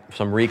some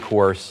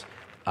recourse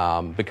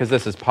because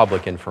this is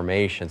public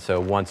information. So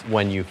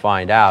when you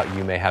find out,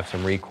 you may have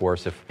some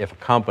recourse if a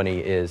company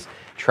is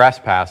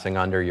trespassing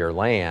under your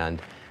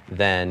land.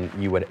 Then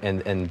you would,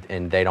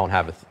 and they don't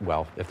have,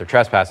 well, if they're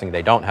trespassing,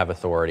 they don't have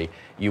authority,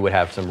 you would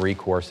have some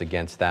recourse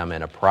against them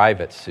in a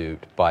private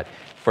suit. But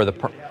for the...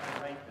 You would have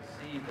the right to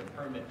see the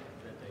permit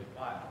that they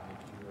filed if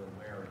you were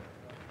aware of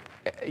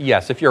it.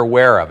 Yes, if you're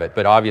aware of it,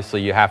 but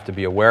obviously you have to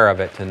be aware of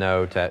it to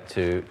know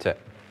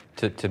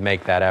to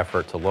make that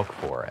effort to look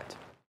for it.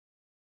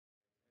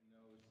 And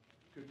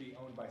those could be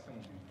owned by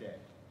someone who's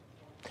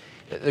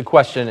dead. The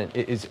question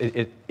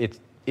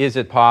is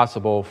it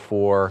possible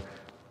for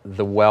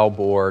the well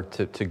bore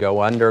to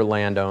go under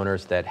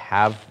landowners that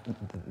have...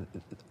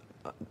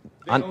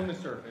 They own the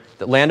surface.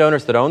 The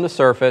landowners that own the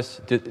surface,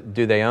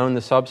 do they own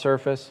the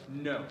subsurface?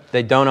 No.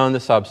 They don't own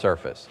the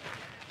subsurface.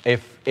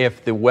 If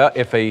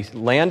a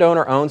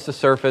landowner owns the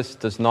surface,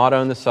 does not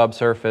own the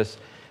subsurface,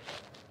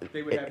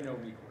 They would have no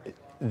recourse.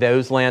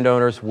 those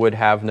landowners would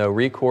have no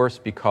recourse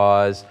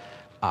because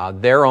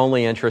their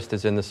only interest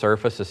is in the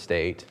surface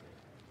estate.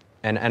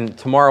 And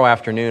tomorrow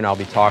afternoon, I'll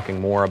be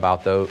talking more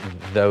about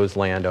those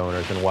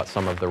landowners and what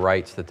some of the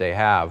rights that they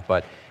have.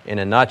 But in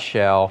a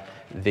nutshell,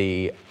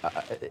 they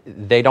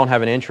don't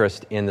have an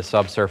interest in the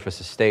subsurface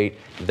estate.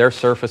 Their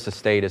surface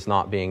estate is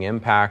not being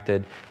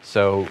impacted,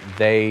 so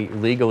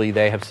legally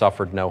they have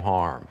suffered no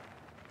harm.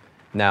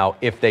 Now,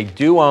 if they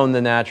do own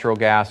the natural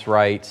gas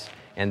rights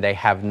and they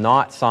have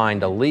not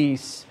signed a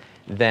lease,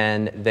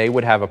 then they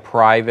would have a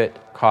private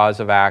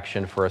cause of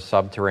action for a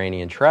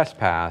subterranean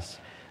trespass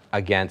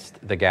against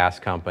the gas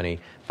company.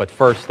 But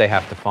first they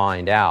have to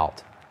find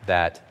out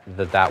that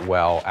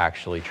well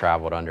actually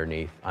traveled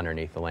underneath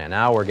the land.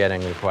 Now we're getting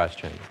the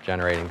questions,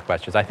 generating the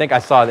questions. I think I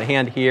saw the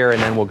hand here,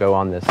 and then we'll go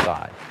on this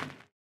side.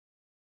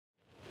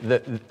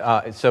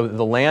 So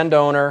the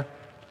landowner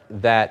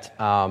that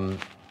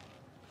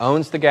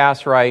owns the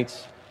gas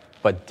rights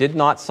but did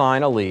not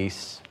sign a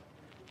lease,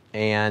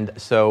 and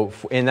so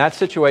in that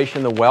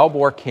situation, the well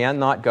bore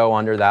cannot go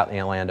under that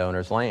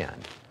landowner's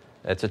land.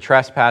 It's a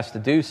trespass to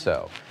do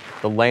so.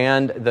 The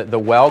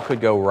well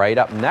could go right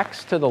up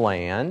next to the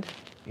land,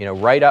 you know,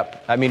 right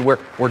up. I mean, we're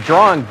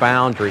drawing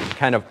boundaries,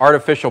 kind of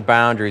artificial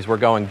boundaries. We're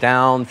going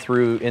down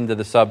through into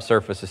the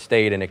subsurface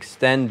estate and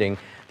extending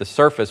the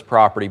surface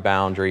property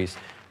boundaries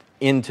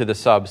into the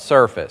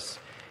subsurface.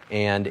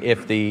 And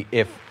if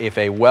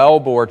a well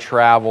bore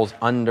travels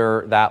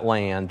under that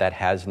land that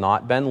has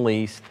not been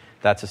leased,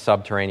 that's a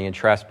subterranean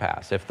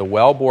trespass. If the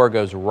well bore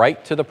goes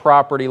right to the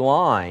property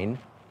line,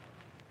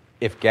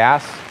 if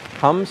gas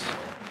comes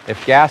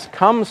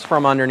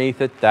from underneath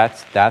it,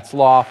 that's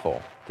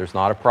lawful. There's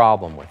not a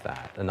problem with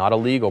that, and not a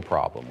legal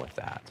problem with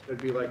that.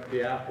 It'd be like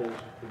the apples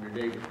from your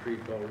neighbor's tree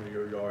falling into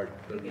your yard.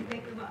 You can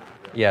pick them up.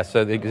 Yeah.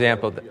 So the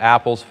example, the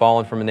apples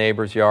falling from a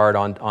neighbor's yard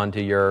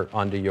onto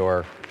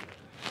your.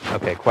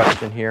 Okay.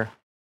 Question here.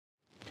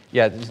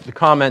 Yeah. The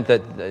comment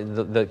that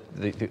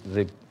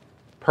the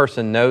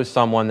person knows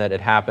someone that it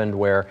happened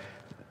where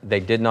they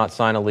did not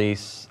sign a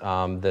lease.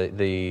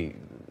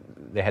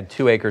 They had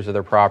 2 acres of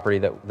their property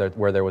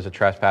where there was a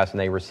trespass, and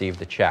they received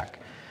a check.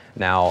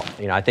 Now,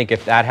 you know, I think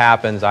if that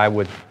happens, I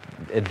would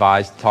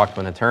advise to talk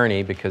to an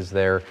attorney because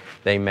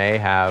they may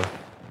have,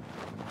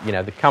 you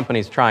know, the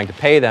company's trying to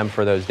pay them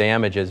for those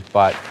damages,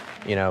 but,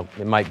 you know,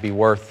 it might be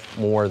worth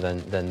more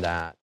than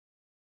that.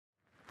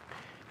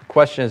 The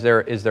question is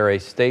there a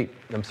state?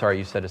 I'm sorry,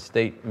 you said a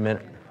state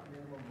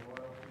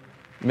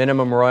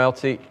minimum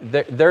royalty.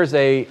 There's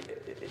a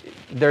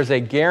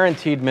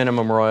guaranteed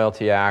minimum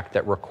royalty act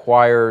that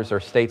requires or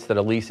states that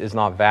a lease is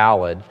not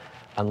valid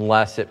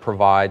unless it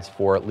provides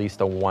for at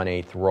least a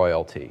 1/8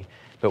 royalty.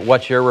 But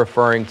what you're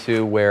referring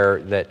to,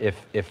 where that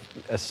if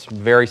a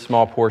very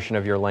small portion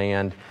of your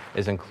land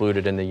is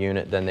included in the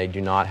unit, then they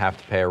do not have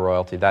to pay a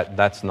royalty.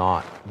 There's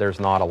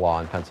not a law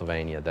in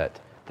Pennsylvania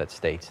that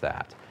states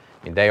that.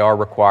 I mean, they are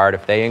required,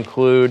 if they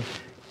include,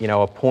 you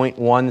know, a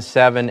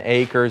 0.17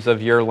 acres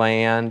of your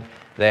land,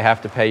 they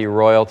have to pay you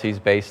royalties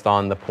based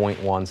on the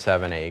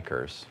 0.17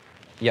 acres.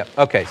 Yep.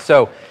 Okay.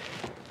 So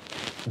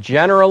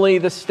generally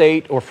the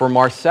state, or for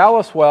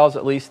Marcellus wells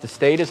at least, the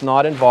state is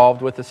not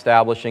involved with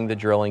establishing the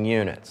drilling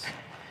units.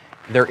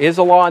 There is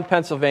a law in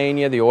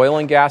Pennsylvania, the Oil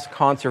and Gas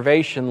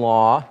Conservation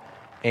Law,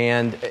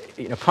 and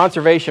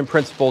conservation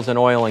principles in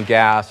oil and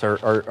gas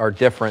are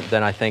different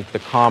than I think the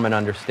common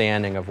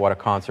understanding of what a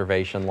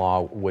conservation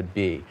law would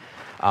be.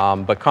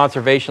 But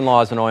conservation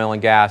laws in oil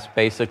and gas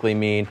basically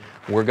mean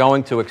we're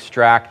going to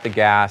extract the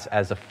gas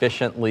as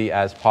efficiently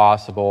as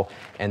possible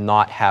and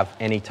not have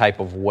any type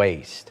of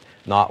waste,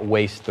 not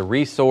waste the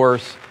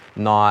resource,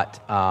 not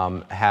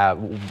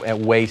have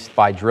waste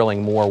by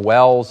drilling more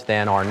wells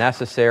than are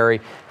necessary.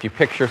 If you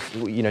picture,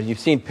 you've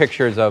seen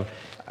pictures of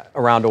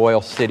around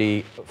Oil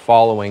City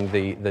following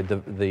in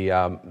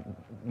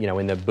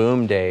the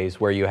boom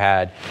days where you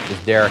had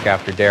just derrick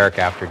after derrick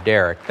after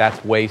derrick.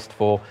 That's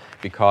wasteful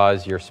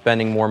because you're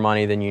spending more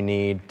money than you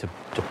need to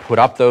put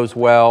up those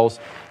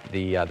wells.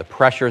 The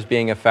pressure is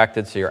being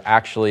affected, so you're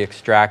actually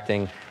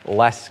extracting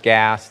less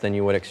gas than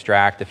you would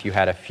extract if you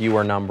had a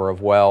fewer number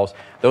of wells.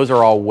 Those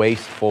are all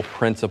wasteful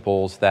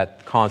principles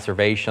that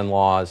conservation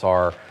laws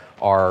are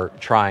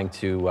trying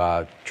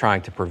to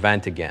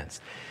prevent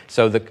against.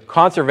 So the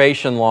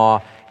conservation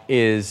law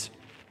is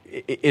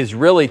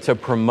really to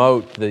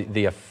promote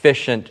the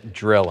efficient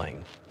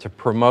drilling, to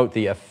promote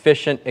the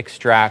efficient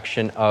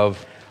extraction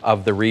of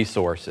the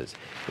resources.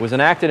 It was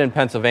enacted in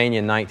Pennsylvania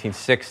in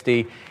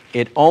 1960.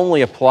 It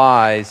only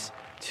applies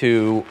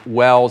to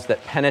wells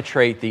that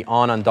penetrate the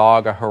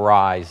Onondaga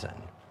horizon.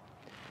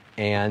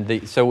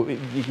 And so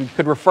you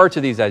could refer to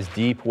these as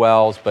deep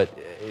wells, but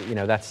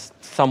that's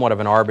somewhat of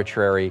an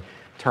arbitrary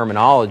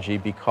terminology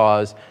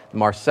because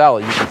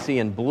Marcellus, you can see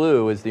in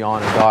blue is the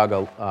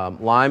Onondaga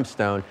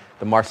limestone.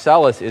 The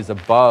Marcellus is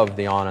above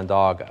the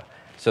Onondaga.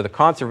 So the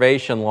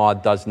conservation law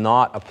does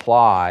not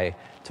apply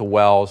to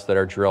wells that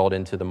are drilled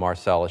into the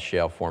Marcellus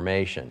Shale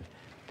formation.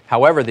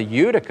 However, the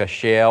Utica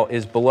Shale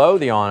is below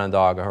the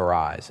Onondaga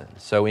horizon.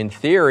 So in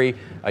theory,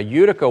 a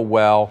Utica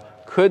well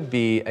could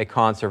be a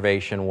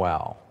conservation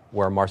well,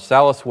 where a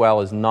Marcellus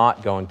well is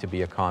not going to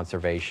be a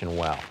conservation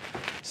well.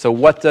 So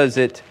what does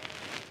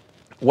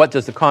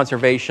the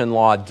conservation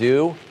law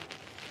do?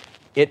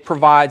 It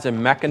provides a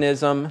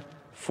mechanism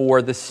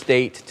for the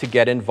state to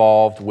get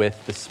involved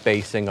with the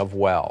spacing of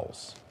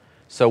wells.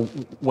 So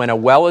when a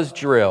well is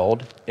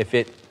drilled, if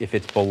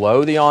it's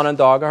below the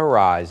Onondaga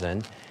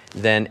horizon,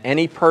 then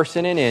any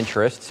person in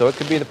interest, so it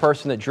could be the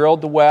person that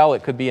drilled the well,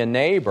 it could be a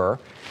neighbor,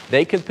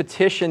 they could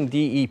petition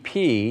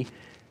DEP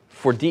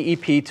for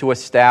DEP to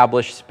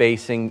establish a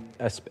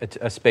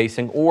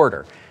spacing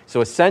order. So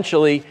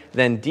essentially,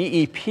 then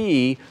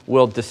DEP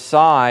will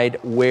decide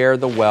where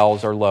the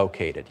wells are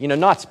located.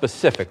 Not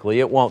specifically.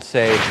 It won't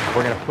say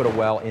we're going to put a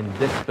well in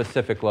this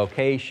specific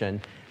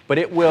location, but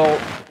it will,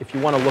 if you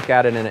want to look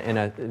at it in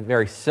a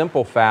very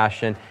simple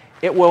fashion,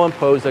 it will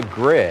impose a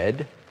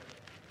grid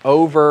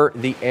over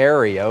the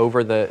area,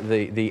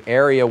 the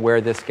area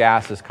where this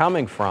gas is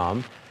coming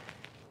from,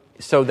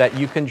 so that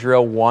you can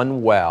drill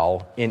one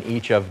well in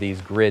each of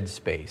these grid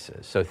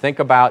spaces. So think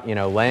about,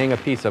 laying a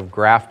piece of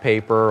graph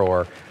paper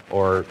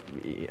or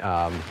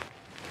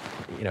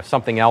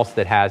something else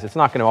that has, it's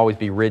not going to always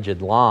be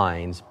rigid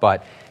lines,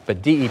 but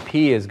DEP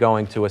is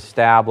going to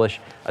establish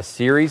a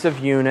series of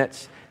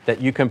units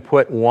that you can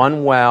put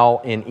one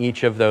well in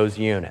each of those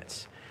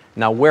units.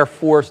 Now, where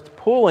forced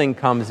pooling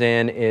comes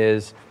in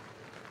is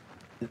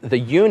the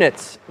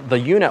unit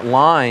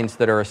lines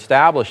that are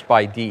established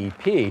by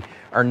DEP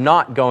are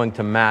not going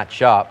to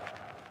match up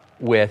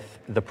with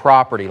the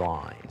property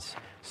lines.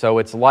 So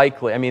it's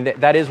likely,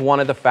 that is one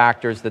of the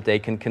factors that they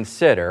can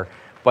consider,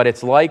 but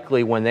it's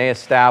likely when they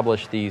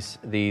establish these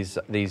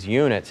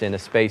units in a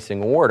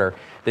spacing order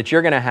that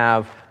you're going to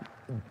have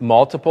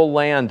multiple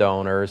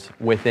landowners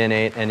within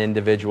an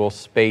individual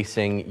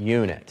spacing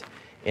unit.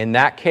 In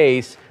that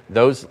case,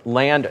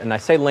 and I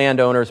say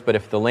landowners, but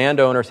if the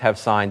landowners have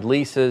signed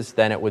leases,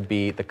 then it would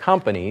be the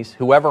companies,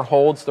 whoever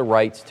holds the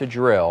rights to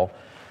drill,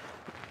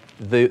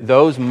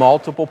 those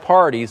multiple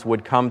parties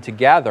would come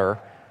together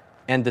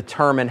and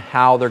determine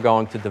how they're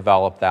going to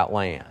develop that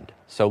land.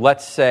 So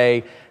let's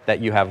say that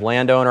you have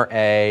landowner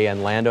A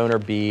and landowner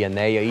B, and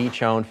they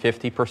each own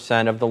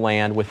 50% of the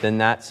land within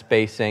that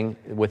spacing,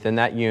 within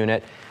that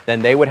unit.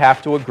 Then they would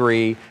have to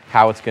agree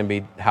how it's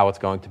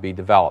going to be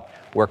developed.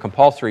 Where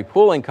compulsory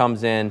pooling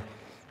comes in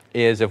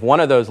is if one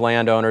of those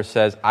landowners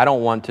says, I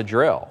don't want to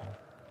drill,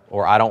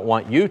 or I don't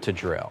want you to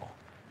drill,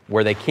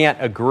 where they can't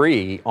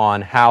agree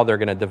on how they're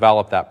going to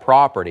develop that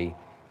property,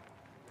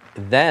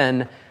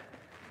 then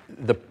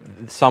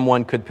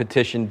someone could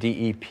petition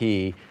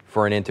DEP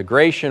for an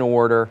integration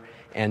order,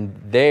 and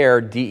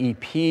there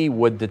DEP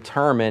would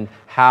determine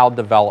how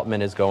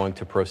development is going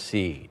to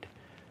proceed.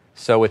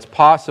 So it's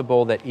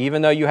possible that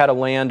even though you had a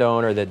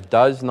landowner that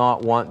does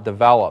not want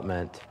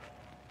development,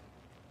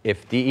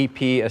 if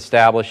DEP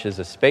establishes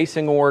a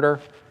spacing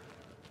order,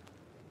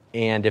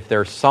 And if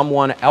there's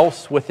someone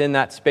else within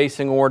that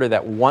spacing order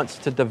that wants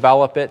to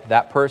develop it,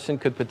 that person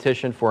could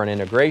petition for an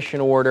integration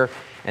order,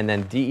 and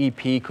then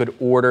DEP could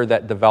order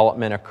that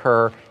development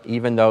occur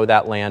even though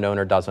that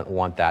landowner doesn't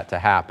want that to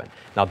happen.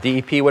 Now,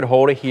 DEP would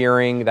hold a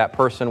hearing. That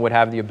person would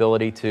have the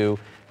ability to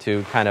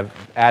kind of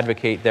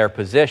advocate their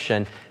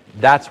position.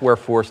 That's where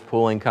forced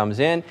pooling comes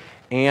in.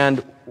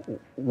 And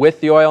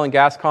with the oil and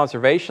gas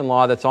conservation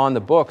law that's on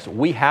the books,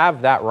 we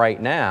have that right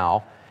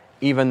now,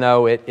 even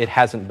though it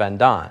hasn't been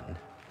done.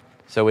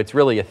 So it's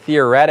really a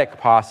theoretic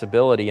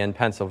possibility in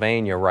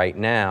Pennsylvania right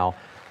now,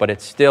 but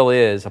it still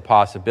is a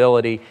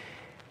possibility.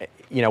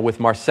 You know, with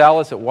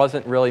Marcellus, it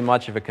wasn't really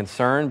much of a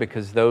concern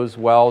because those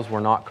wells were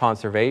not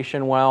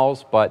conservation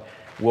wells, but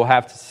we'll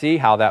have to see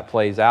how that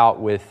plays out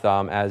with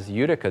as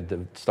Utica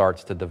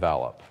starts to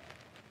develop.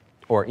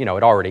 Or, you know,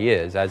 it already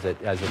is as the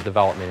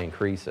development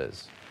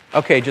increases.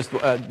 Okay, just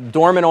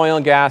Dormant Oil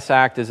and Gas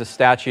Act is a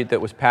statute that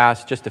was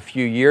passed just a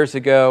few years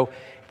ago.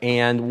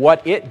 And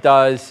what it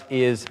does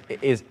is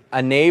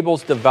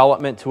enables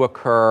development to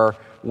occur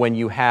when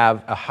you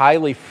have a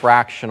highly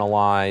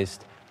fractionalized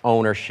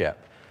ownership.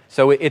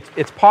 So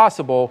it's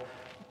possible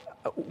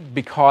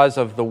because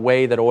of the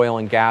way that oil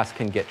and gas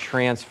can get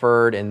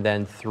transferred, and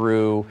then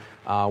through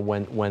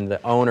when the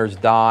owners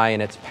die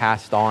and it's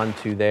passed on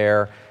to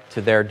their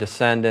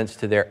descendants,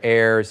 to their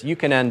heirs, you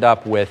can end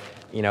up with,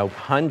 you know,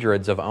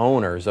 hundreds of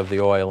owners of the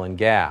oil and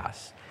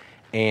gas.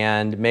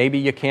 And maybe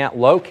you can't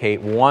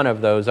locate one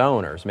of those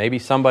owners. Maybe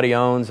somebody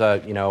owns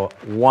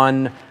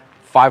one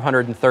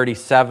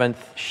 537th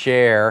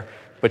share,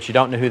 but you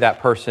don't know who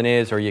that person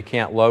is, or you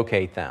can't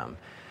locate them.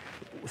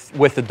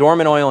 With the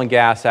Dormant Oil and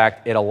Gas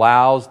Act, it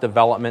allows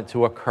development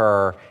to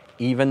occur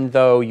even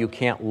though you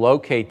can't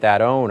locate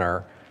that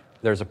owner.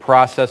 There's a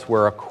process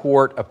where a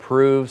court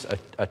approves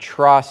a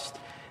trust.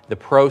 The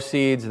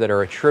proceeds that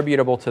are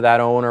attributable to that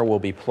owner will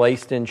be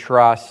placed in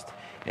trust.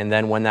 And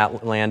then when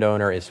that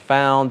landowner is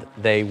found,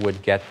 they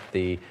would get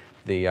the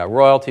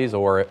royalties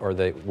or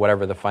the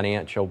whatever the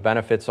financial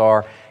benefits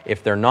are.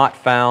 If they're not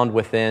found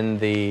within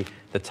the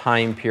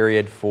time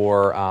period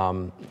for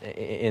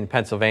in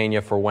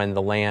Pennsylvania for when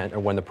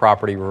the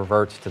property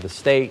reverts to the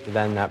state,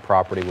 then that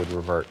property would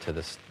revert to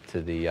the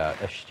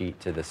escheat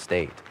to the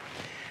state.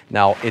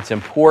 Now, it's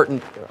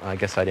important. I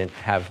guess I didn't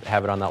have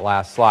it on that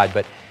last slide,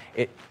 but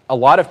a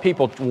lot of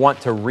people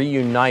want to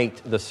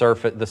reunite the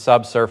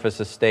subsurface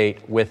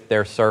estate with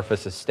their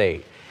surface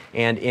estate.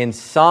 And in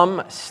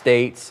some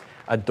states,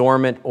 a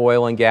Dormant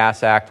Oil and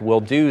Gas Act will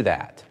do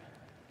that.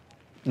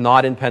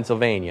 Not in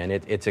Pennsylvania. And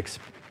it's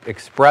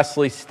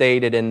expressly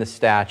stated in the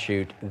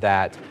statute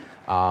that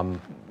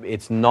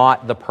it's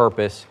not the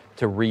purpose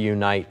to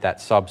reunite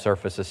that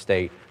subsurface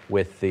estate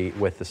with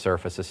the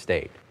surface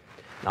estate.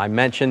 I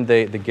mentioned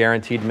the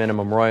Guaranteed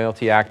Minimum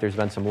Royalty Act. There's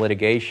been some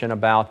litigation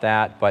about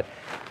that, but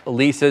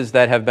leases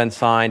that have been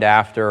signed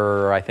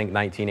after, I think,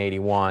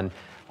 1981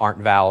 aren't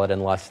valid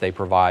unless they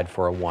provide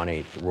for a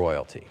 1/8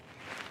 royalty.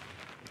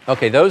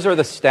 Okay, those are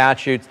the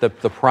statutes, the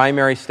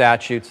primary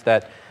statutes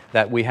that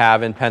we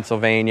have in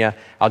Pennsylvania.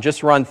 I'll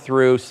just run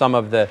through some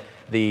of the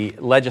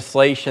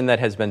legislation that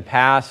has been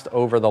passed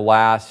over the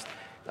last,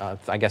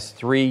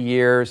 3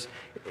 years.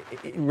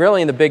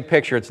 Really, in the big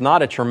picture, it's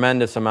not a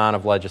tremendous amount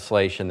of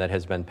legislation that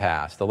has been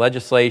passed. The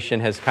legislation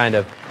has kind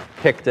of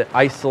picked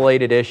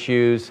isolated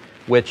issues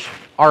which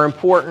are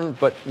important,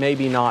 but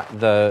maybe not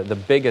the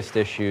biggest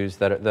issues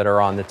that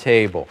are on the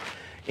table.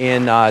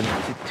 In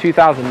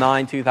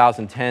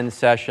 2009-2010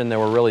 session, there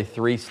were really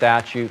 3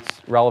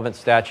 relevant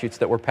statutes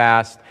that were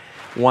passed.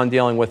 One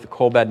dealing with the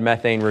Coal Bed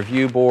Methane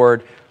Review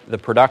Board, the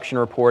production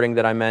reporting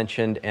that I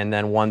mentioned, and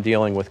then one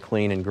dealing with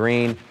clean and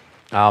green.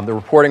 The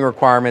reporting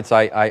requirements,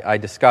 I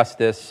discussed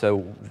this,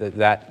 so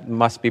that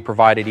must be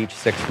provided each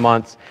 6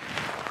 months.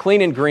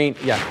 Clean and green,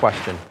 yeah,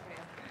 question.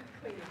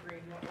 Clean and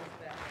green, what was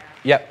that?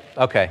 Yep,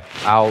 okay.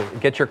 I'll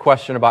get your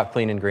question about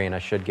clean and green. I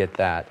should get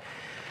that.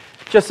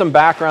 Just some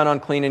background on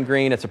clean and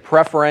green. It's a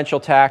preferential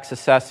tax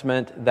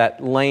assessment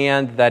that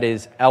land that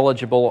is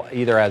eligible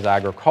either as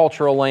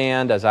agricultural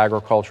land, as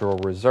agricultural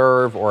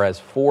reserve, or as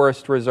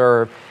forest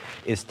reserve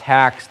is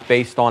taxed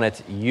based on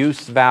its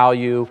use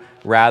value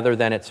rather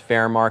than its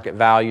fair market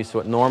value. So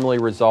it normally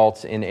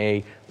results in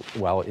a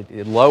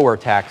lower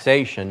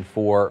taxation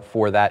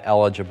for that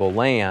eligible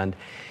land.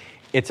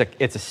 It's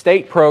a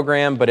state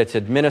program, but it's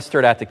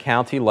administered at the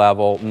county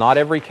level. Not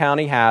every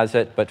county has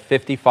it, but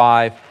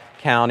 55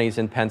 counties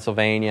in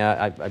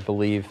Pennsylvania, I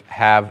believe,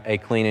 have a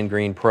clean and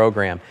green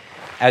program.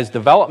 As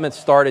development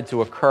started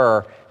to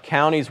occur,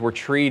 counties were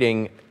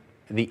treating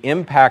the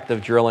impact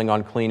of drilling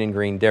on clean and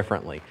green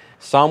differently.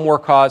 Some were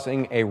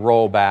causing a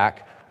rollback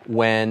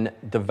when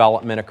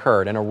development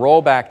occurred. And a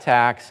rollback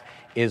tax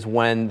is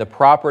when the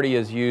property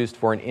is used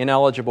for an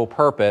ineligible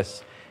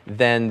purpose,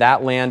 then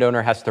that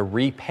landowner has to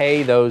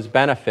repay those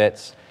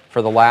benefits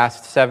for the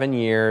last 7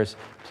 years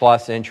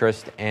plus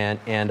interest and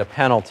a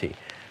penalty.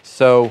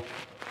 So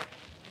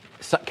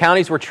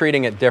counties were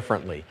treating it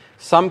differently.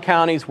 Some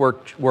counties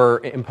were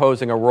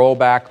imposing a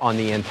rollback on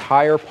the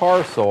entire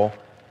parcel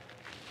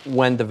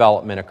when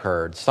development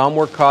occurred. Some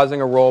were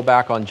causing a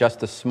rollback on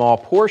just a small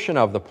portion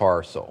of the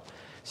parcel.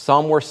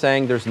 Some were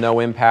saying there's no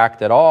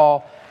impact at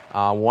all.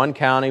 One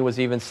county was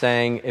even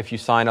saying if you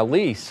sign a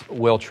lease,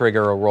 we'll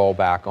trigger a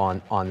rollback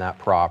on that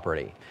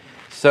property.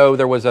 So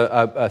there was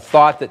a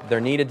thought that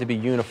there needed to be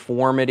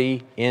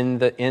uniformity in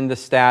the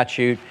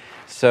statute.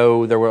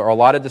 So there were a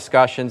lot of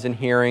discussions and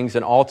hearings,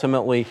 and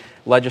ultimately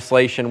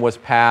legislation was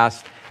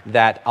passed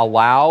that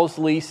allows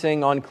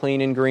leasing on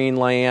clean and green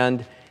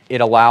land. It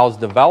allows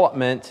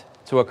development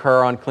to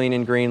occur on clean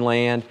and green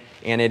land,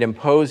 and it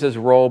imposes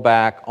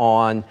rollback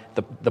on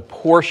the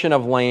portion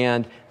of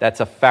land that's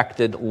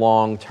affected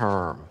long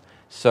term.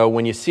 So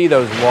when you see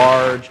those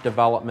large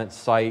development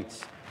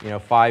sites,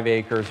 5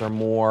 acres or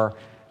more,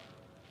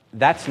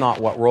 that's not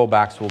what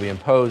rollbacks will be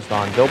imposed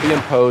on. They'll be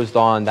imposed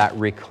on that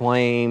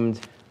reclaimed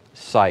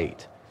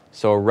site.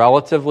 So a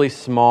relatively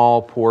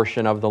small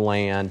portion of the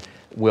land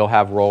will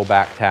have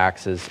rollback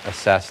taxes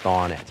assessed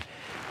on it.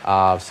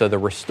 So the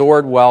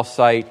restored well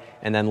site,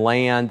 and then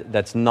land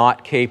that's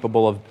not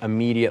capable of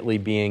immediately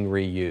being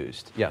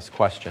reused. Yes,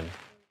 question.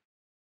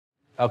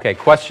 Okay,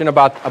 question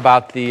about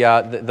the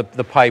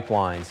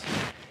pipelines.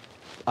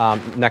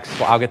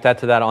 Next, I'll get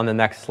to that on the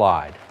next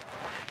slide.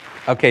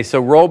 Okay,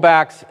 so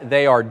rollbacks,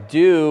 they are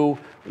due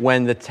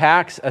when the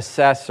tax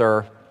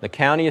assessor, the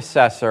county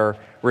assessor,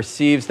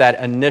 receives that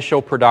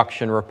initial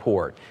production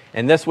report.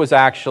 And this was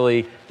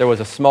actually, there was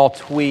a small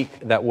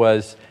tweak that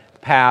was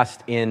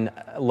passed in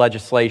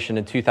legislation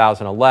in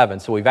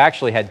 2011. So we've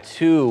actually had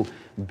 2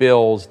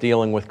 bills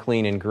dealing with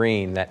clean and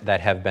green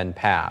that have been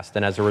passed.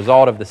 And as a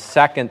result of the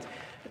second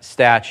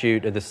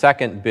statute, or the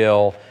second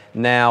bill,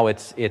 now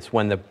it's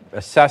when the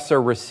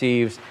assessor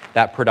receives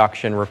that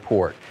production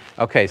report.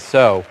 Okay,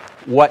 so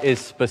what is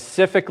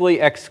specifically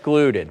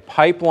excluded?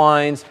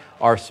 Pipelines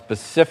are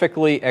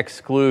specifically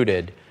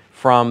excluded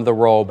from the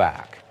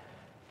rollback.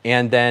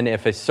 And then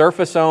if a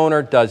surface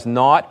owner does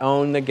not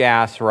own the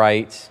gas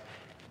rights,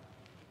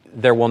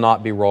 there will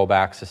not be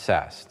rollbacks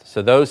assessed.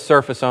 So those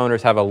surface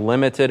owners have a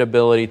limited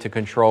ability to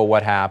control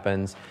what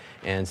happens,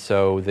 and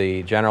so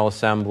the General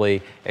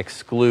Assembly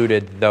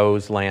excluded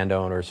those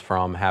landowners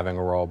from having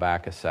a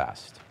rollback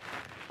assessed.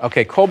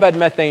 Okay, Coal Bed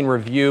Methane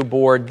Review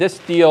Board. This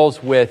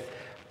deals with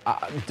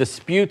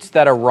disputes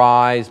that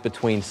arise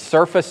between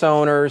surface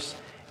owners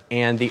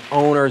and the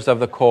owners of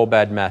the coal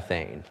bed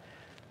methane.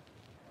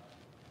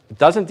 It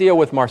doesn't deal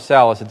with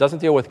Marcellus, it doesn't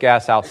deal with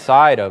gas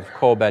outside of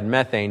coal bed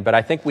methane, but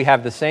I think we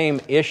have the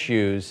same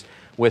issues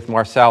with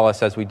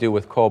Marcellus as we do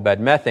with coal bed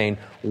methane,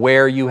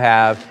 where you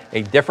have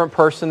a different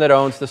person that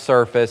owns the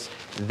surface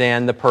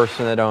than the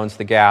person that owns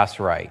the gas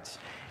rights.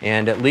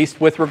 And at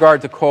least with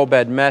regard to coal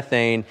bed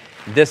methane,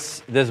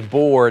 this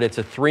board, it's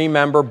a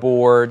 3-member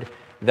board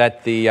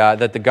that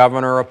the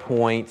governor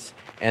appoints,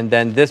 and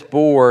then this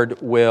board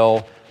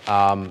will,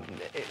 the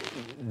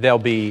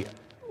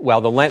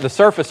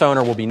surface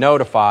owner will be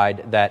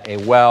notified that a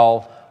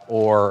well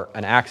or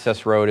an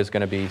access road is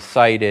going to be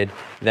sited.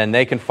 Then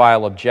they can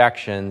file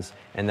objections,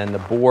 and then the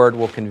board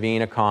will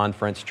convene a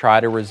conference, try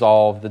to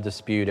resolve the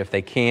dispute. If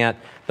they can't,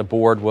 the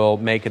board will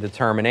make a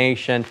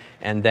determination,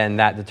 and then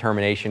that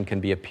determination can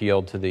be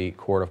appealed to the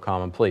Court of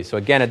Common Pleas. So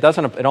again, it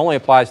only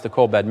applies to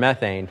coal bed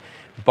methane,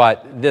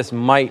 but this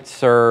might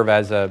serve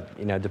as a,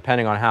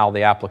 depending on how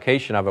the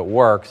application of it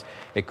works,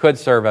 it could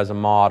serve as a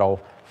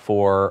model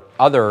for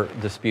other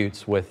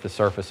disputes with the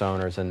surface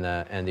owners and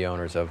the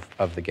owners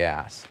of the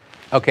gas.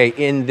 Okay,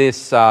 in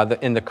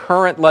the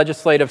current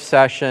legislative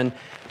session,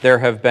 there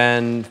have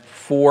been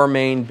 4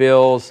 main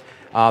bills.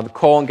 The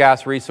Coal and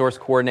Gas Resource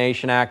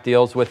Coordination Act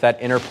deals with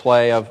that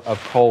interplay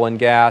of coal and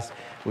gas.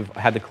 We've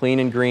had the Clean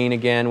and Green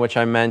again, which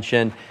I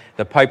mentioned.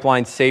 The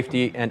Pipeline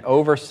Safety and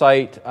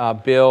Oversight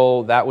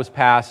bill, that was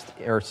passed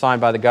or signed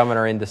by the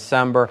governor in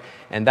December,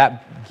 and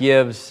that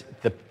gives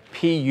the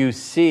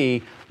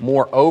PUC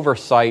more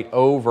oversight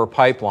over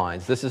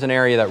pipelines. This is an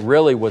area that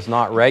really was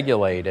not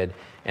regulated,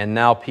 and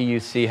now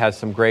PUC has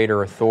some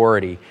greater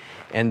authority.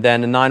 And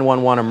then the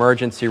 911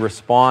 emergency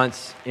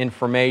response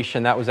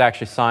information, that was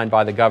actually signed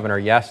by the governor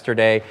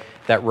yesterday,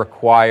 that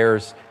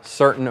requires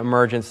certain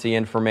emergency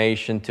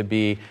information to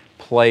be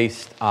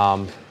placed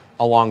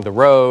along the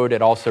road.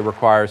 It also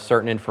requires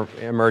certain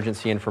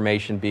emergency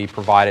information be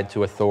provided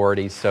to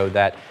authorities so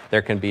that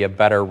there can be a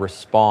better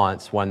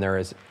response when there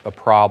is a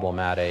problem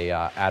at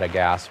a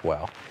gas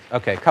well.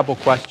 Okay, a couple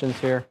questions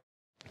here.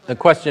 The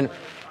question,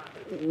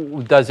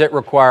 does this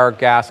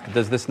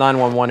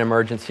 911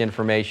 emergency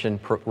information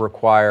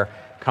require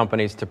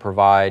companies to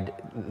provide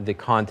the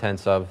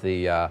contents of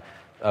the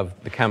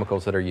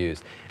chemicals that are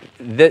used?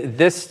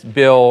 This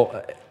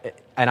bill,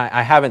 and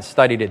I haven't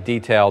studied it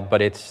detailed,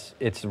 but it's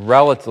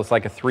relative. It's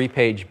like a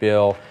 3-page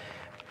bill.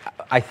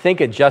 I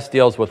think it just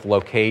deals with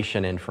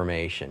location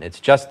information. It's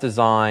just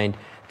designed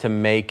to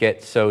make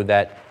it so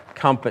that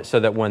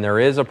when there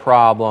is a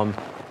problem,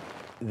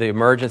 the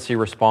emergency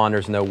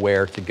responders know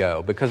where to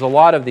go. Because a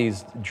lot of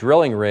these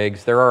drilling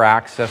rigs, there are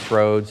access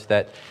roads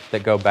that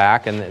go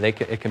back, and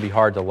it can be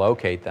hard to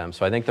locate them.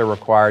 So I think they're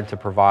required to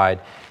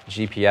provide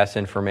GPS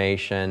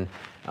information.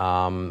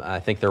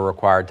 I think they're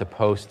required to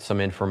post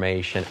some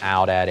information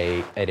out at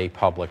a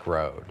public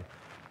road.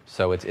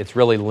 So it's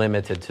really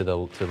limited to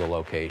the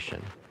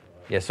location.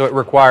 Yeah, so it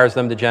requires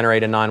them to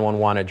generate a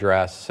 911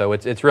 address. So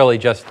it's really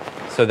just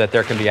so that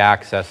there can be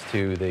access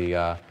to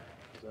the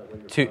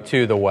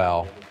to the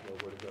well.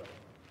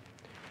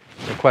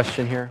 The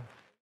question here?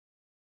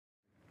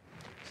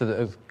 So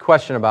the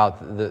question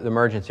about the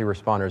emergency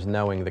responders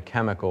knowing the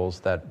chemicals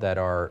that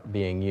are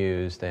being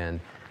used, and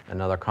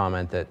another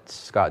comment that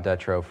Scott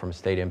Detrow from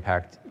State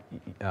Impact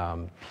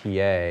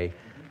PA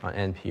on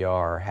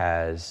NPR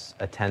has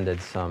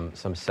attended some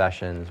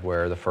sessions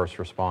where the first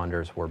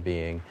responders were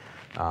being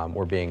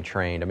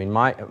trained. I mean,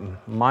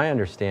 my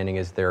understanding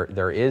is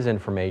there is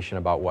information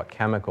about what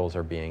chemicals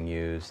are being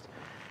used.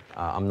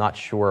 I'm not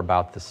sure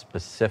about the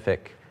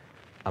specific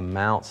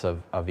amounts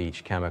of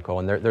each chemical.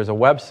 And there's a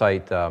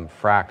website,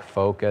 Frac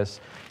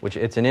Focus, which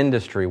it's an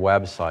industry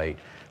website,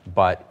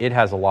 but it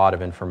has a lot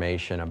of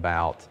information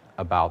about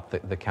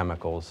the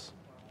chemicals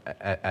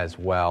as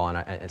well.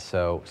 And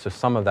so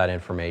some of that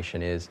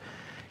information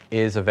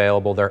is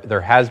available.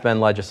 There has been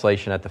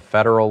legislation at the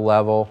federal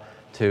level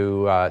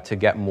to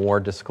get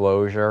more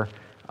disclosure,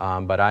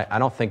 but I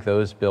don't think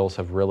those bills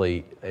have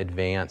really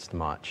advanced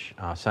much.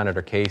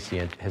 Senator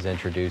Casey has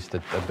introduced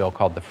a bill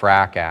called the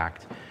FRAC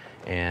Act,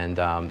 and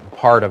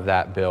part of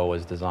that bill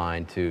was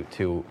designed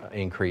to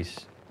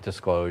increase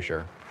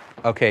disclosure.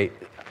 Okay,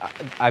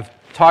 I've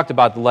talked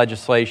about the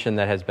legislation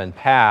that has been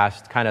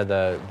passed. Kind of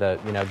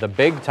the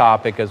big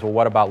topic is, well,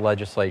 what about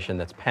legislation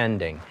that's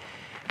pending?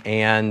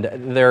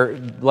 And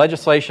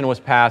legislation was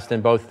passed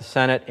in both the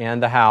Senate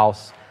and the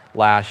House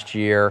last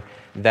year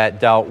that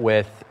dealt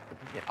with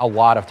a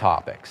lot of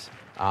topics.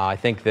 I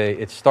think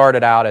it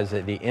started out as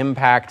the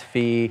impact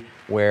fee,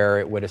 where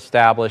it would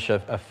establish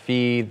a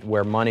fee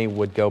where money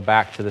would go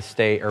back to the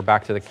state or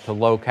back to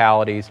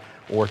localities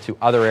or to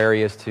other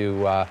areas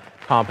to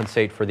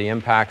compensate for the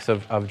impacts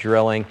of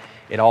drilling.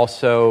 It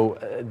also,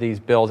 these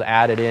bills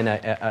added in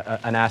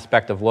an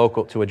aspect of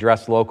to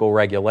address local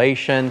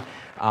regulation.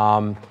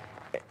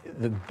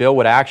 The bill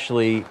would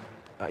actually,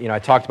 I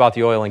talked about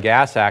the Oil and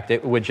Gas Act.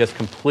 It would just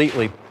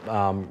completely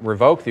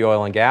revoke the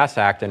Oil and Gas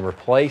Act and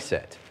replace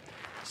it.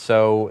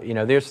 So,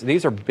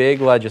 these are big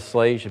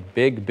legislation,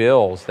 big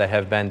bills that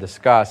have been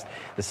discussed.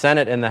 The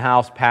Senate and the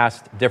House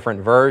passed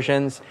different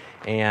versions,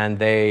 and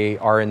they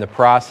are in the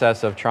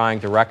process of trying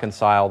to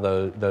reconcile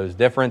those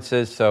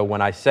differences. So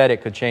when I said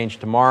it could change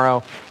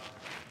tomorrow,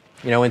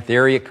 in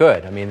theory it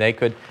could. I mean, they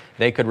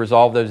could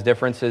resolve those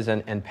differences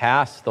and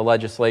pass the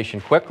legislation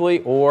quickly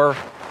or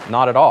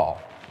not at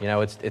all.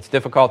 It's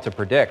difficult to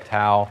predict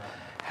how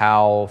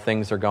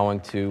things are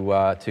going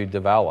to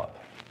develop.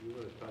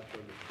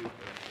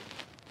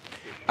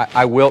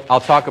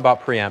 I'll talk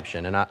about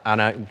preemption,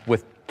 and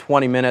with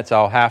 20 minutes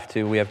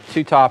we have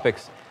two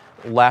topics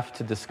left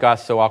to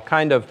discuss, so I'll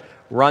kind of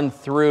run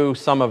through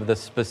some of the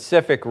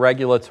specific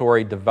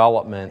regulatory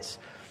developments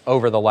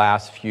over the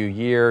last few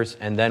years,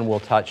 and then we'll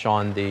touch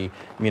on the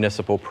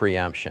municipal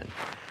preemption.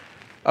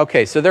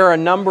 Okay, so there are a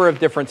number of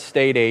different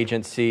state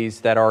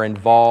agencies that are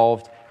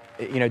involved.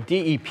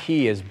 DEP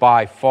is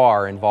by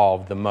far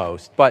involved the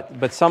most,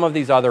 but some of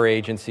these other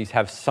agencies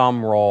have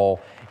some role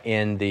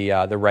in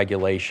the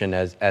regulation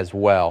as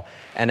well.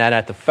 And then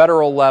at the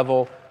federal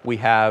level, we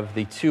have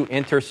the two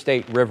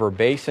interstate river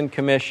basin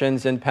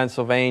commissions in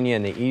Pennsylvania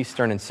in the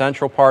eastern and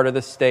central part of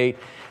the state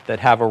that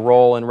have a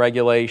role in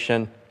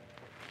regulation.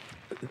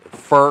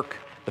 FERC,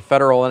 the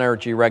Federal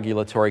Energy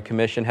Regulatory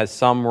Commission, has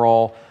some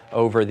role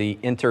over the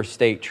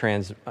interstate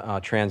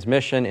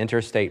transmission,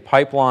 interstate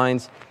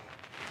pipelines.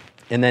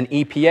 And then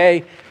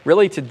EPA,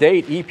 really to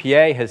date,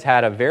 EPA has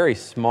had a very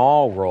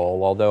small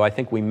role, although I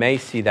think we may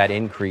see that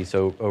increase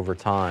over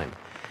time.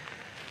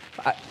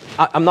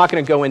 I'm not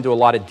going to go into a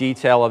lot of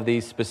detail of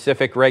these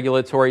specific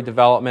regulatory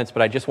developments,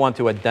 but I just want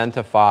to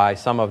identify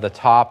some of the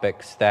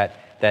topics that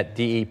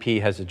DEP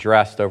has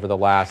addressed over the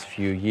last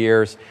few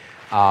years.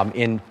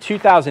 In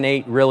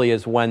 2008 really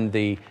is when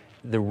the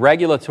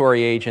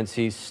regulatory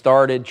agencies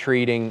started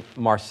treating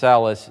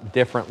Marcellus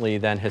differently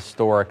than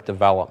historic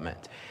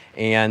development.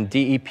 And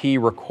DEP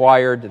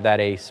required that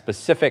a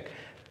specific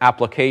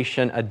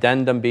application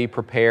addendum be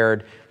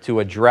prepared to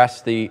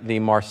address the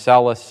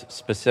Marcellus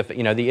specific,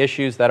 the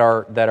issues that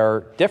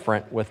are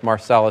different with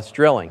Marcellus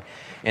drilling,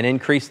 and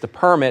increase the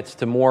permits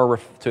to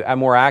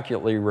more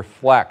accurately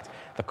reflect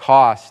the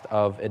cost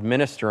of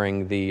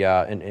administering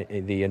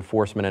the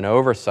enforcement and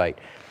oversight.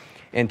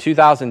 In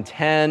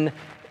 2010,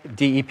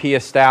 DEP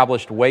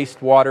established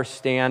wastewater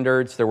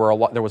standards. There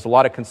was a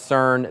lot of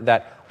concern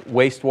that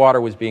wastewater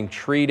was being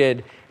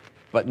treated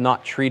but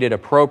not treated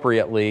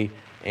appropriately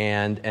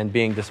and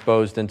being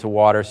disposed into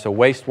water. So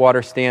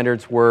wastewater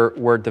standards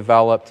were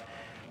developed.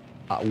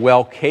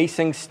 Well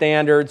casing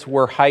standards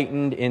were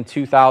heightened in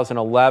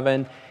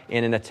 2011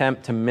 in an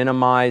attempt to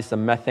minimize the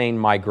methane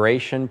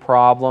migration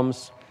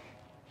problems.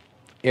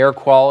 Air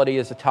quality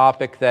is a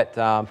topic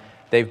that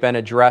they've been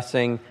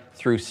addressing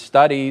through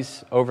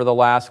studies over the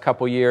last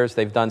couple years.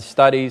 They've done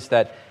studies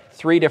that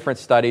three different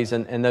studies,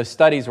 and those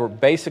studies were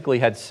basically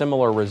had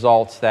similar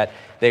results, that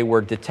they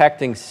were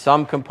detecting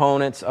some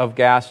components of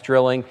gas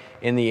drilling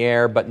in the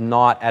air, but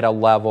not at a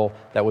level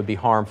that would be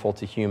harmful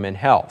to human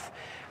health.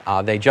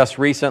 They just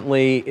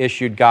recently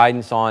issued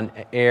guidance on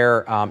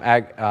air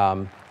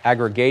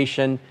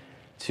aggregation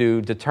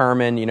to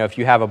determine, if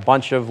you have a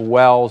bunch of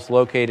wells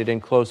located in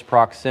close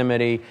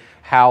proximity,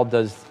 how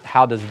does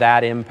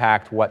that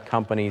impact what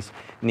companies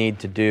need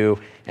to do?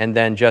 And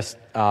then just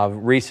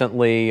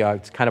recently,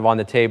 it's kind of on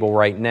the table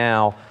right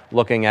now,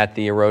 looking at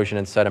the erosion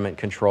and sediment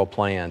control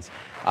plans.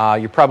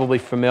 You're probably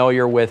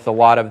familiar with a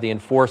lot of the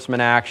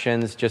enforcement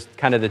actions. Just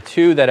kind of the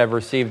two that have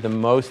received the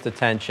most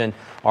attention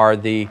are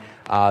the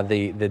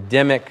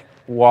Dimmick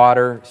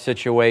water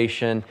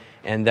situation,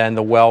 and then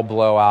the well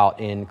blowout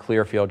in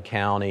Clearfield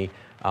County,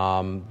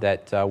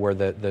 where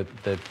the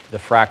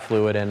frac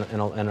fluid and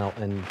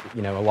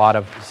a lot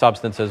of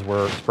substances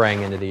were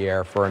spraying into the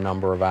air for a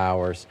number of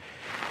hours.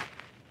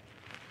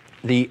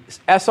 The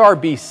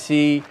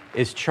SRBC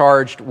is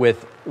charged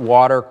with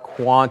water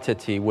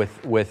quantity,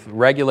 with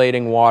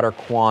regulating water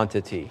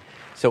quantity.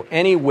 So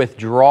any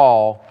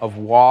withdrawal of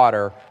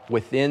water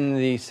within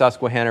the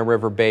Susquehanna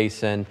River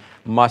Basin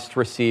must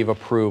receive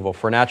approval.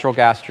 For natural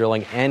gas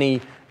drilling,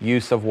 any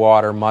use of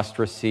water must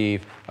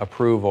receive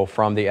approval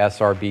from the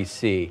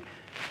SRBC.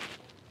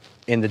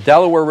 In the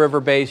Delaware River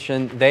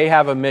Basin, they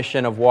have a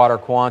mission of water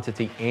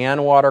quantity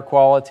and water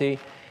quality,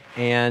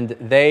 and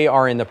they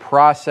are in the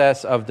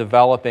process of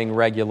developing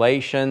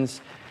regulations.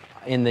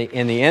 In the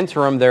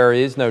interim, there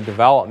is no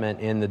development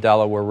in the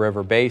Delaware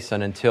River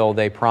Basin until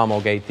they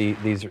promulgate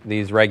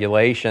these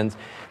regulations.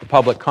 The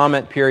public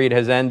comment period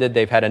has ended.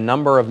 They've had a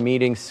number of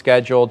meetings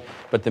scheduled,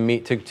 but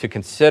to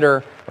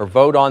consider or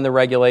vote on the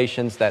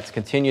regulations, that's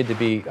continued to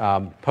be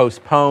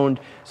postponed.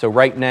 So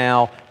right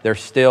now, they're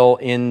still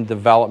in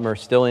development, or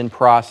still in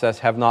process,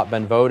 have not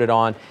been voted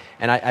on.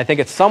 And I think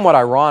it's somewhat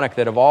ironic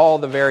that of all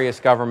the various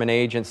government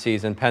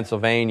agencies in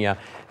Pennsylvania,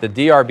 the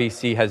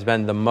DRBC has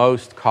been the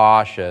most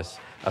cautious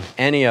of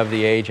any of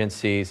the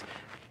agencies,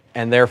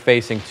 and they're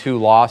facing two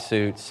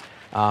lawsuits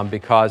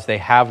because they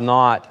have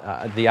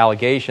not, the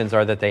allegations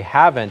are that they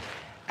haven't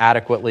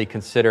adequately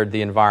considered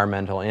the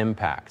environmental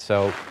impact.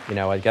 So,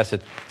 I guess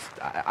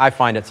I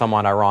find it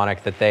somewhat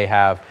ironic that they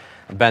have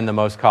been the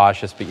most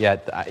cautious, but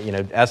yet,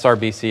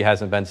 SRBC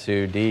hasn't been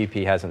sued,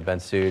 DEP hasn't been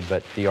sued,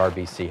 but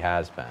DRBC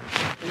has been.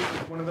 Is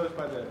one of those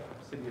by the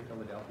city of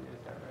Philadelphia, is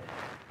that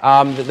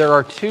right? There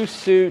are two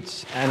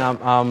suits, and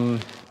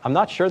I'm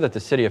not sure that the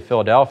city of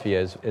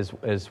Philadelphia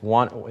is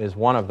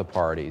one of the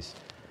parties,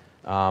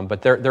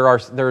 but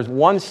there's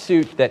one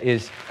suit that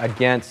is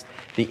against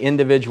the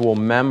individual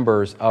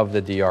members of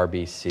the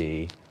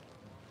DRBC.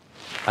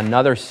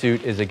 Another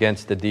suit is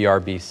against the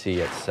DRBC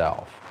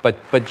itself.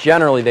 But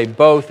generally, they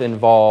both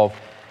involve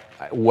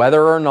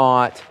whether or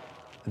not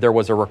there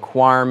was a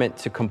requirement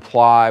to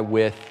comply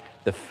with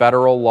the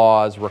federal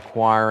laws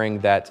requiring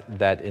that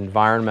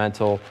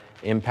environmental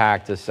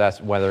impact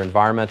assessment, whether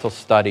environmental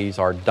studies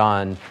are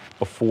done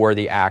before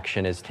the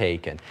action is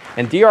taken.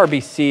 And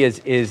DRBC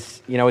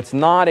is it's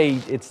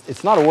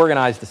not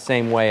organized the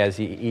same way as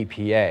the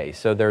EPA.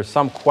 So there's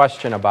some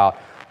question about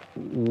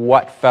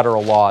what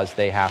federal laws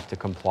they have to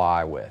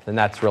comply with, and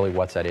that's really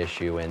what's at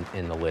issue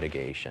in the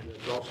litigation.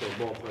 It's also a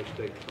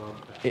multi-state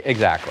compact.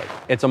 Exactly.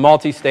 It's a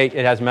multi-state.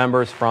 It has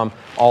members from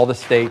all the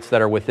states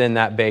that are within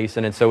that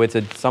basin, and so it's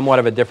somewhat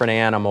of a different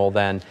animal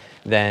than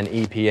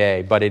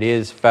EPA, but it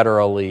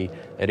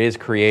is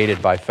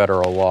created by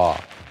federal law.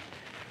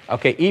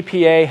 Okay,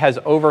 EPA has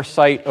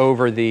oversight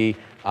over the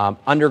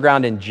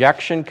underground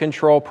injection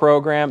control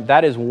program.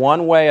 That is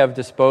one way of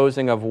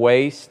disposing of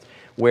waste,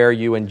 where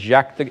you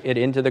inject it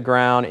into the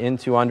ground,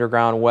 into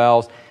underground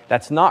wells.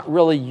 That's not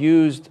really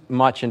used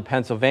much in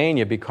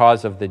Pennsylvania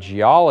because of the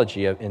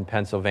geology in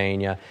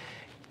Pennsylvania.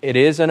 It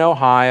is in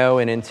Ohio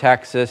and in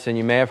Texas, and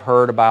you may have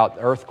heard about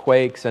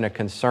earthquakes and a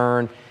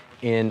concern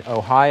in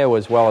Ohio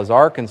as well as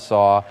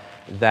Arkansas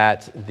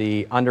that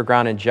the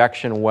underground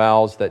injection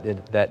wells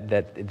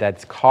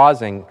that's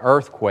causing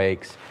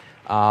earthquakes.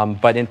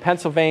 But in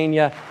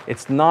Pennsylvania,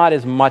 it's not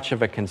as much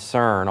of a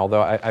concern,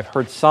 although I've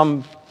heard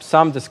some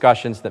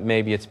discussions that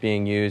maybe it's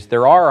being used.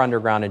 There are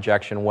underground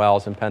injection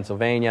wells in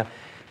Pennsylvania,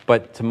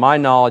 but to my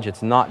knowledge,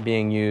 it's not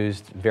being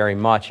used very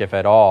much, if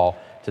at all,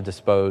 to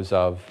dispose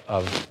of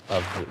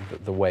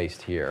the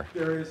waste here.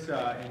 There is,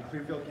 in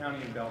Clearfield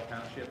County and Bell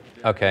Township,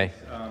 Okay.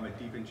 a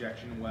deep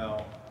injection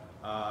well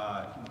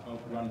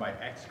run by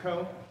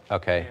Exco.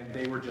 Okay. And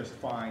they were just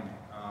fined.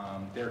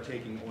 They're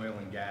taking oil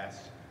and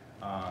gas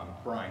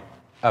brine.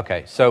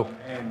 Okay, so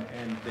And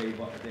they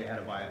had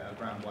a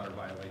groundwater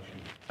violation.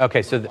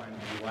 Okay, so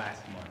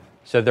Last month.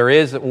 So there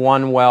is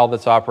one well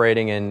that's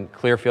operating in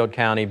Clearfield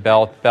County,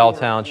 Bell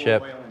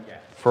Township,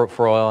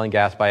 for oil and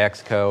gas by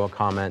Exco, a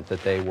comment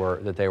that they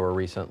were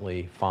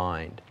recently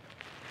fined.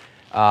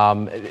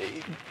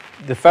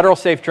 The Federal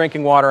Safe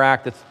Drinking Water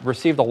Act, it's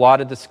received a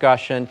lot of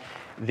discussion.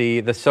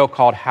 The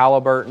so-called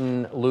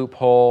Halliburton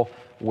loophole,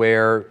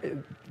 where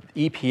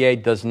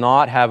EPA does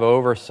not have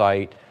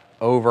oversight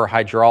over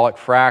hydraulic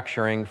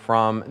fracturing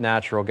from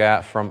natural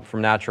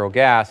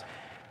gas,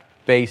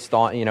 based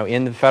on,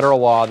 in the federal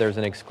law, there's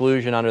an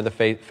exclusion under the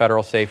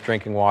Federal Safe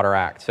Drinking Water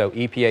Act. So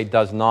EPA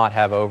does not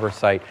have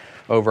oversight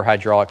over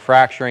hydraulic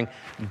fracturing,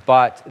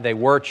 but they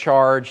were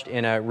charged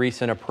in a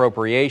recent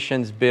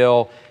appropriations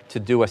bill to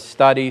do a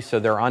study, so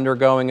they're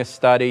undergoing a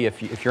study.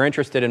 If you're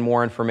interested in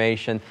more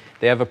information,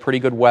 they have a pretty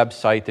good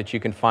website that you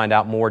can find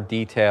out more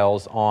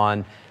details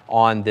on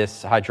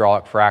this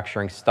hydraulic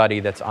fracturing study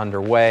that's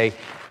underway.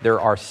 There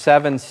are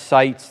 7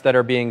 sites that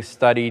are being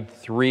studied.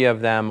 3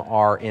 of them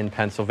are in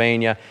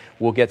Pennsylvania.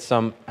 We'll get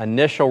some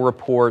initial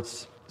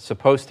reports,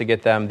 supposed to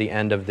get them the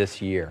end of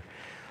this year.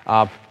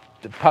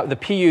 The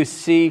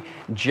PUC,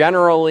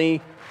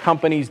 generally,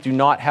 companies do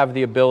not have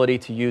the ability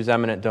to use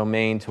eminent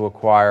domain to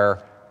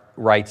acquire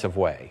rights of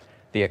way.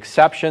 The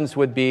exceptions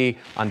would be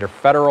under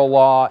federal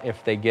law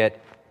if they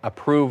get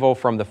approval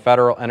from the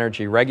Federal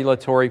Energy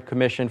Regulatory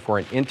Commission for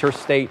an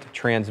interstate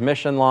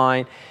transmission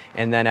line,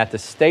 and then at the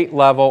state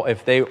level,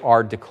 if they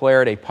are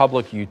declared a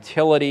public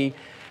utility,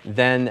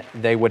 then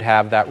they would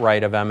have that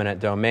right of eminent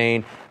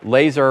domain.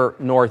 Laser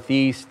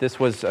Northeast, this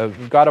was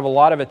got a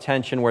lot of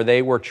attention where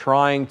they were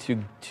trying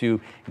to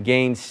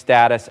gain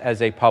status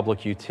as a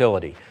public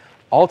utility.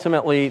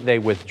 Ultimately, they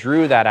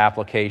withdrew that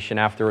application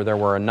after there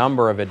were a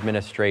number of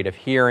administrative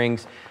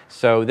hearings.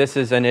 So this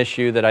is an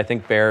issue that I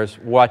think bears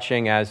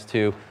watching as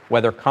to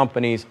whether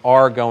companies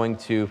are going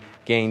to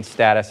gain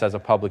status as a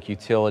public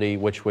utility,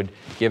 which would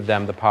give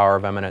them the power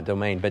of eminent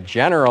domain. But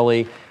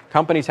generally,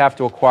 companies have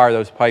to acquire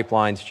those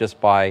pipelines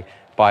just by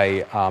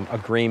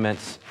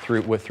agreements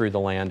through the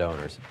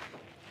landowners.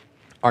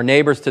 Our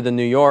neighbors to the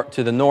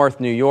north,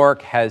 New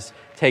York, has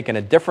taken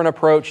a different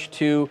approach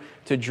to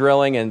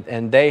drilling,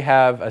 and they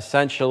have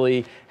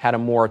essentially had a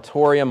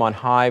moratorium on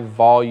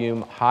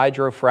high-volume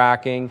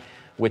hydrofracking,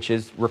 which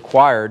is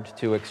required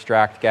to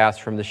extract gas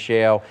from the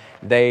shale.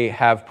 They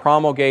have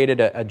promulgated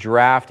a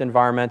draft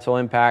environmental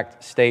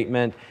impact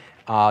statement,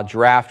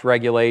 draft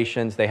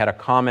regulations. They had a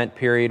comment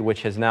period,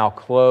 which has now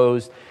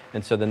closed,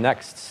 and so the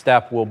next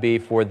step will be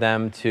for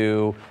them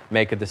to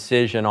make a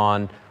decision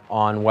on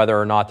whether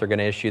or not they're going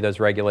to issue those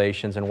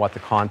regulations and what the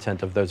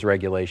content of those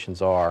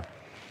regulations are.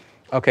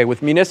 Okay,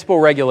 with municipal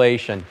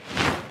regulation,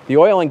 the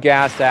Oil and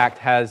Gas Act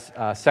has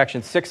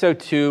Section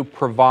 602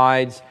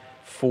 provides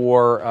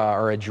for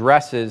or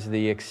addresses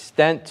the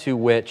extent to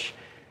which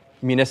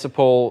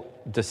municipal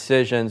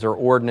decisions or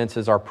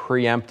ordinances are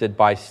preempted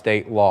by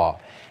state law.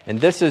 And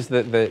this is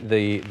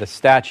the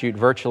statute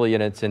virtually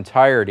in its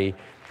entirety.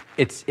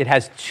 It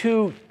has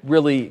 2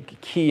 really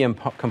key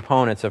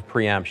components of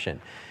preemption.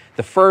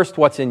 The first,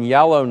 what's in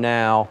yellow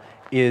now,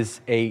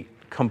 is a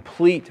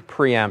complete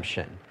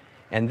preemption.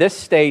 And this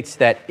states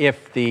that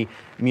if the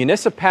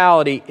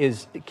municipality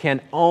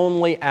can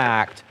only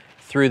act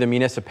through the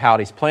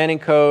municipality's planning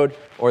code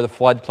or the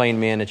Floodplain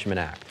Management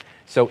Act.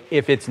 So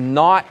if it's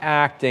not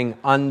acting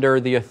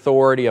under the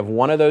authority of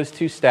one of those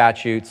 2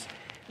 statutes,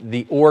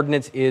 the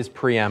ordinance is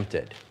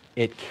preempted.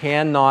 A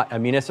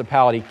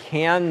municipality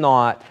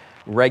cannot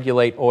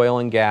regulate oil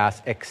and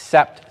gas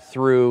except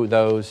through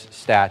those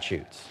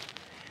statutes.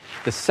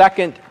 The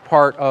second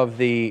part of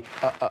the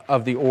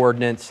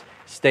ordinance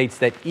states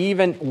that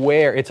even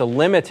where it's a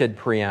limited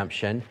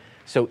preemption,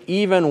 so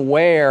even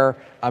where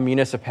a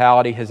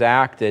municipality has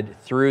acted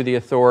through the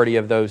authority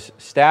of those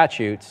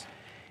statutes,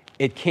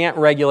 it can't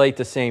regulate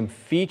the same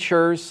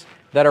features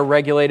that are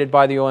regulated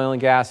by the Oil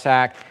and Gas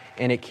Act,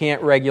 and it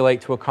can't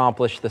regulate to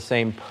accomplish the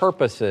same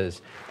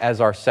purposes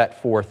as are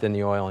set forth in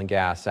the Oil and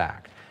Gas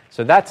Act.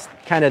 So that's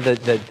kind of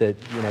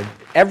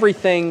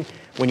everything.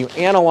 When you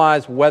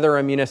analyze whether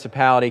a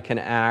municipality can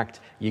act,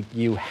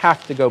 you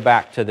have to go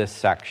back to this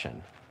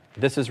section.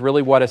 This is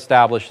really what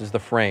establishes the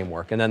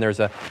framework. And then there's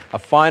a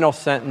final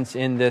sentence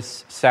in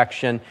this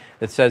section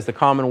that says the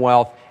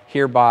Commonwealth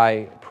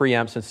hereby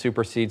preempts and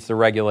supersedes the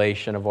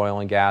regulation of oil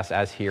and gas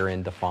as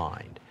herein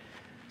defined.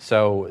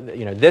 So,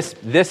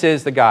 this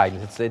is the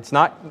guidance. It's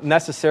not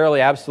necessarily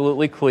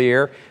absolutely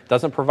clear,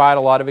 doesn't provide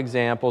a lot of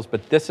examples,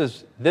 but this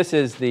is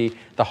the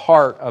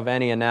heart of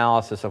any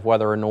analysis of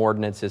whether an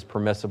ordinance is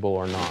permissible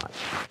or not.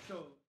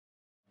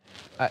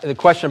 The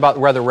question about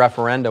whether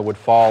referenda would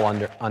fall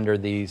under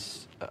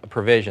these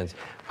provisions.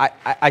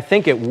 I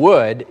think it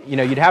would.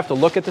 You'd have to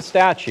look at the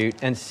statute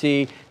and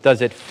see,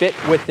 does it fit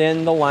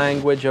within the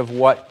language of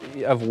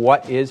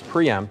what is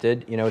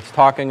preempted? It's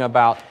talking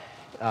about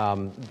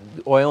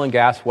oil and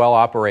gas well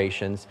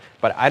operations,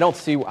 but I don't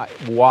see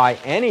why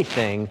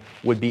anything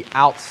would be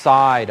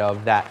outside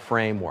of that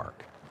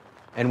framework.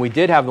 And we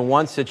did have the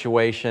one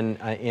situation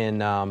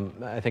in,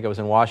 I think it was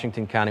in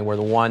Washington County, where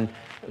it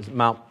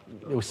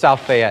was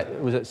South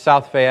Fayette. Was it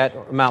South Fayette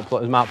or Mount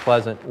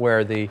Pleasant,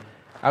 where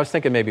I was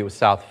thinking maybe it was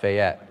South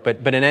Fayette,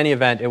 but in any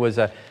event, it was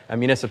a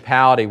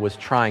municipality was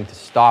trying to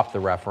stop the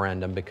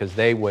referendum because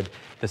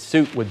the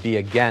suit would be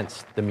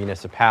against the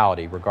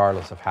municipality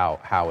regardless of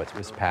how it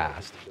was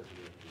passed.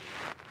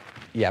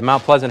 Yeah,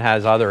 Mount Pleasant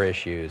has other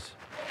issues.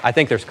 I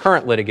think there's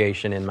current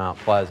litigation in Mount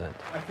Pleasant.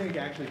 I think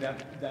actually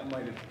that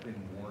might have been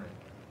warranted.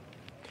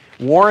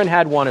 Warren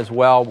had one as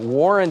well.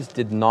 Warren's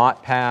did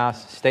not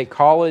pass. State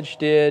College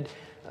did.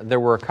 There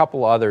were a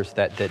couple others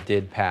that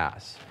did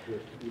pass.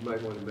 You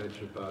might want to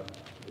mention about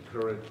the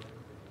current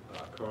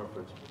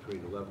conference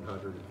between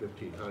 1100 and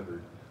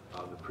 1500.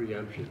 The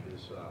preemption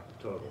is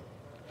total.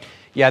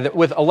 Yeah,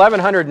 with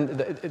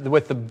 1100,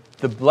 with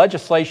the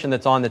legislation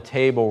that's on the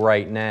table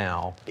right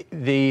now,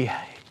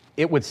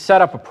 it would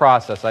set up a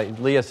process.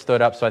 Leah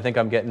stood up, so I think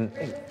I'm getting...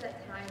 There is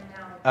that time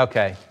now.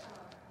 Okay.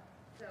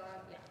 So,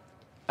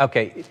 yeah.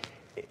 Okay.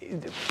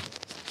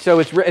 So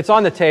it's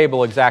on the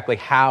table exactly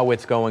how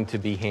it's going to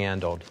be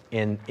handled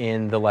in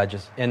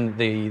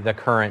the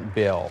current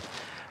bill.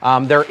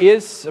 There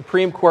is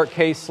Supreme Court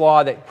case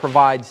law that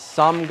provides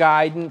some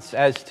guidance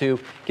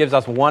gives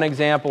us one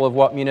example of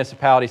what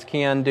municipalities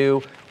can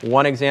do,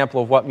 one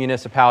example of what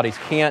municipalities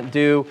can't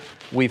do.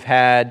 We've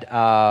had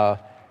a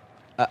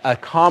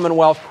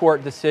Commonwealth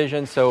Court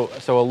decision, so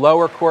a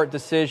lower court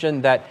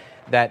decision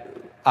that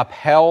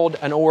upheld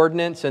an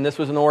ordinance, and this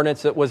was an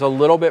ordinance that was a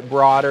little bit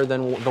broader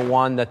than the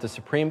one that the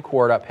Supreme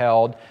Court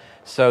upheld.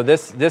 So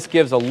this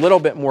gives a little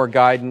bit more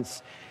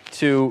guidance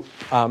to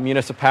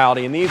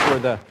municipality, and these were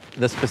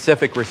the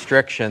specific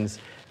restrictions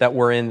that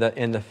were in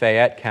the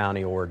Fayette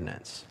County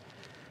ordinance.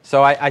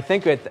 So I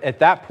think at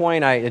that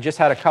point, I just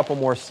had a couple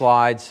more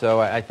slides,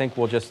 so I think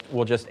we'll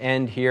just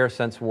end here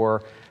since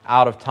we're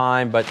out of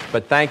time. But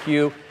thank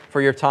you for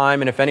your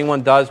time, and if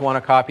anyone does want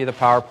a copy of the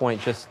PowerPoint,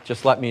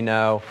 just let me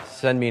know.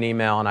 Send me an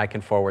email, and I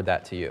can forward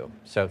that to you.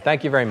 So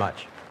thank you very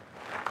much.